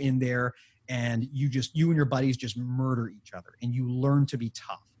you go in there and you and your buddies just murder each other and you learn to be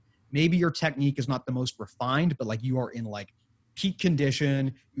tough. Maybe your technique is not the most refined, but like you are in like peak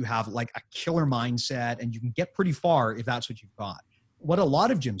condition, you have like a killer mindset, and you can get pretty far if that's what you've got. What a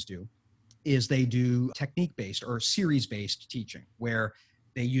lot of gyms do is they do technique-based or series-based teaching, where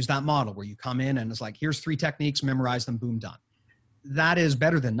they use that model where you come in and it's like, here's 3 techniques, memorize them, boom, done. That is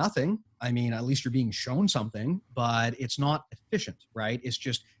better than nothing. I mean, at least you're being shown something, but it's not efficient, right? It's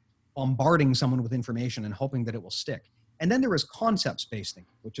just bombarding someone with information and hoping that it will stick. And then there is concepts-based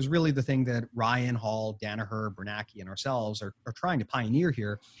thinking, which is really the thing that Ryan Hall, Danaher, Bernanke, and ourselves are trying to pioneer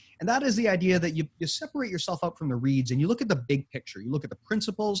here. And that is the idea that you separate yourself out from the reeds and you look at the big picture. You look at the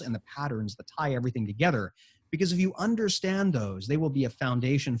principles and the patterns that tie everything together. Because if you understand those, they will be a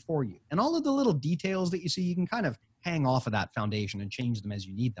foundation for you. And all of the little details that you see, you can kind of hang off of that foundation and change them as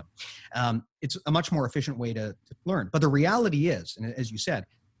you need them. It's a much more efficient way to learn. But the reality is, and as you said,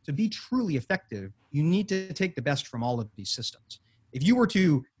 to be truly effective, you need to take the best from all of these systems. If you were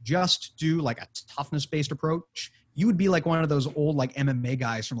to just do like a toughness-based approach, you would be like one of those old like MMA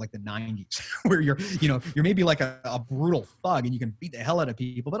guys from like the 90s where you're maybe like a brutal thug and you can beat the hell out of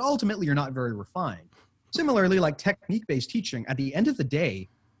people, but ultimately you're not very refined. Similarly, like technique-based teaching, at the end of the day,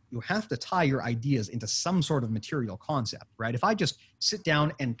 you have to tie your ideas into some sort of material concept, right? If I just sit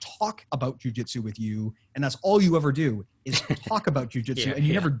down and talk about jujitsu with you, and that's all you ever do is talk about jujitsu, and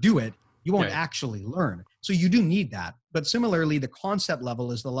you never do it, you won't actually learn. So you do need that. But similarly, the concept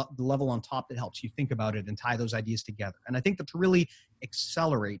level is the level on top that helps you think about it and tie those ideas together. And I think that to really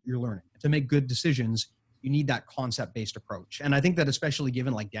accelerate your learning, to make good decisions, you need that concept-based approach. And I think that especially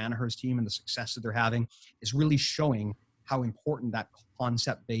given like Danaher's team and the success that they're having is really showing how important that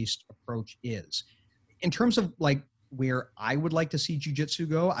concept-based approach is. In terms of like where I would like to see jiu-jitsu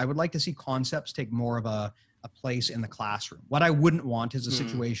go, I would like to see concepts take more of a place in the classroom. What I wouldn't want is a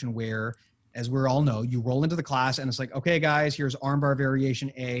situation where, as we all know, you roll into the class and it's like, okay, guys, here's armbar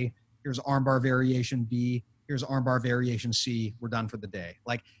variation A, here's armbar variation B, here's armbar variation C, we're done for the day.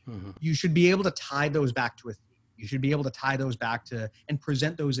 Like you should be able to tie those back to a theme. You should be able to tie those back to and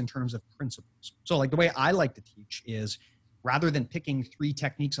present those in terms of principles. So like the way I like to teach is rather than picking 3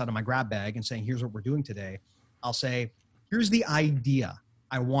 techniques out of my grab bag and saying, here's what we're doing today, I'll say, here's the idea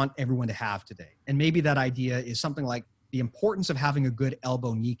I want everyone to have today. And maybe that idea is something like the importance of having a good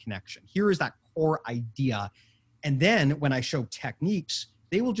elbow-knee connection. Here is that core idea. And then when I show techniques,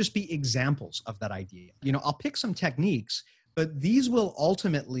 they will just be examples of that idea. You know, I'll pick some techniques, but these will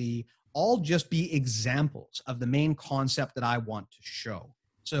ultimately all just be examples of the main concept that I want to show.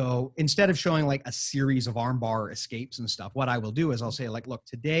 So instead of showing like a series of armbar escapes and stuff, what I will do is I'll say like, look,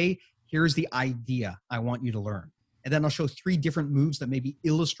 today, here's the idea I want you to learn. And then I'll show 3 different moves that maybe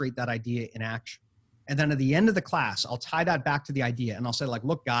illustrate that idea in action. And then at the end of the class, I'll tie that back to the idea. And I'll say like,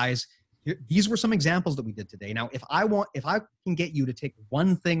 look, guys, these were some examples that we did today. Now, if I can get you to take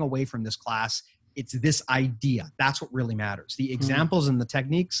one thing away from this class, it's this idea. That's what really matters. The examples and the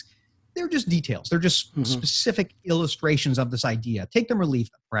techniques, they're just details. They're just specific illustrations of this idea. Take them or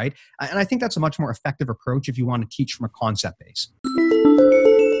leave them, right? And I think that's a much more effective approach if you want to teach from a concept base.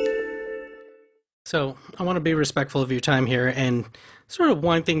 So I want to be respectful of your time here and sort of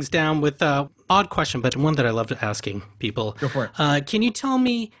wind things down with an odd question, but one that I love asking people. Go for it. Can you tell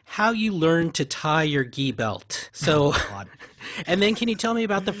me how you learned to tie your gi belt? So, and then can you tell me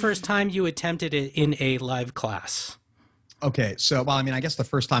about the first time you attempted it in a live class? Okay, so, well, I mean, I guess the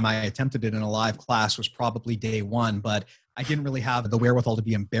first time I attempted it in a live class was probably day 1, but I didn't really have the wherewithal to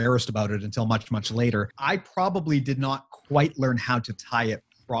be embarrassed about it until much, much later. I probably did not quite learn how to tie it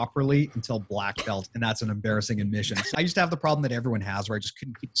properly until black belt, and that's an embarrassing admission. I used to have the problem that everyone has where I just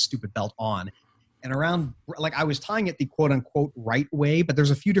couldn't keep the stupid belt on. And around, like I was tying it the quote unquote right way, but there's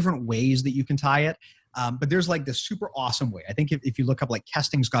a few different ways that you can tie it. But there's like this super awesome way. I think if you look up like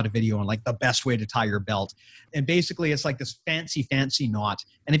Kesting's got a video on like the best way to tie your belt. And basically it's like this fancy knot.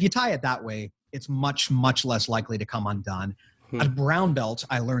 And if you tie it that way, it's much, much less likely to come undone. At brown belt,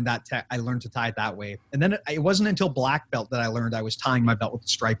 I learned to tie it that way. And then it wasn't until black belt that I learned I was tying my belt with the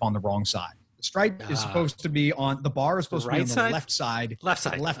stripe on the wrong side. The stripe is supposed to be on, the bar is supposed to be on the left side. Left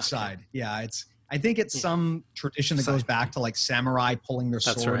side. Yeah, I think it's some tradition that goes back to like samurai pulling their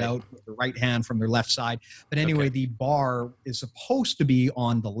sword out with the right hand from their left side. But anyway, the bar is supposed to be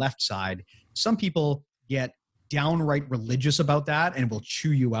on the left side. Some people get downright religious about that and will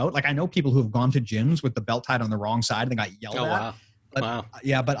chew you out. Like I know people who have gone to gyms with the belt tied on the wrong side and they got yelled at. Wow. But,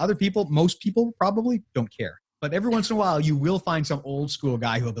 yeah, but other people, most people probably don't care. But every once in a while, you will find some old school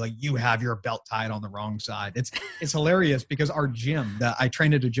guy who will be like, you have your belt tied on the wrong side. It's hilarious because our gym, I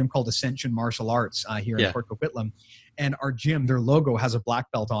trained at a gym called Ascension Martial Arts here in Port Coquitlam. And our gym, their logo has a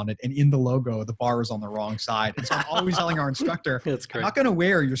black belt on it. And in the logo, the bar is on the wrong side. And so I'm always telling our instructor, I'm not going to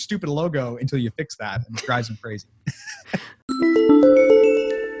wear your stupid logo until you fix that. And it drives him crazy.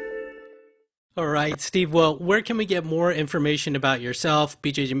 All right, Steve. Well, where can we get more information about yourself,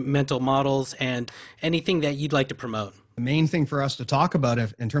 BJJ Mental Models, and anything that you'd like to promote? The main thing for us to talk about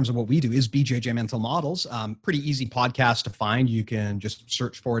in terms of what we do is BJJ Mental Models. Pretty easy podcast to find. You can just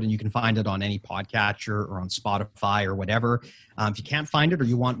search for it and you can find it on any podcatcher or on Spotify or whatever. If you can't find it or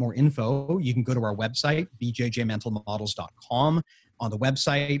you want more info, you can go to our website, bjjmentalmodels.com. On the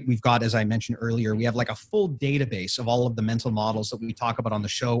website, we've got, as I mentioned earlier, we have like a full database of all of the mental models that we talk about on the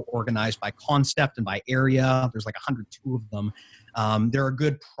show, organized by concept and by area. There's like 102 of them. They're a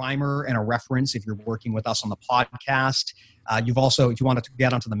good primer and a reference if you're working with us on the podcast. You've also, if you wanted to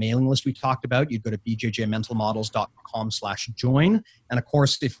get onto the mailing list we talked about, you'd go to bjjmentalmodels.com/join. And of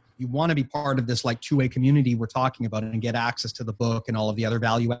course, if you want to be part of this like two-way community we're talking about and get access to the book and all of the other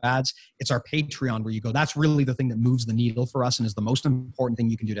value adds, it's our Patreon where you go. That's really the thing that moves the needle for us and is the most important thing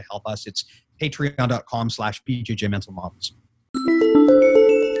you can do to help us. It's patreon.com/bjjmentalmodels.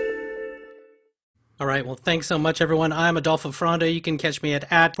 All right. Well, thanks so much, everyone. I'm Adolfo Fronda. You can catch me at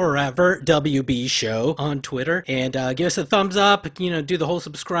 @ForeverWB on Twitter. And give us a thumbs up, do the whole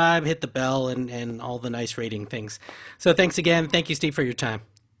subscribe, hit the bell, and all the nice rating things. So thanks again. Thank you, Steve, for your time.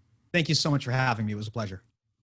 Thank you so much for having me. It was a pleasure.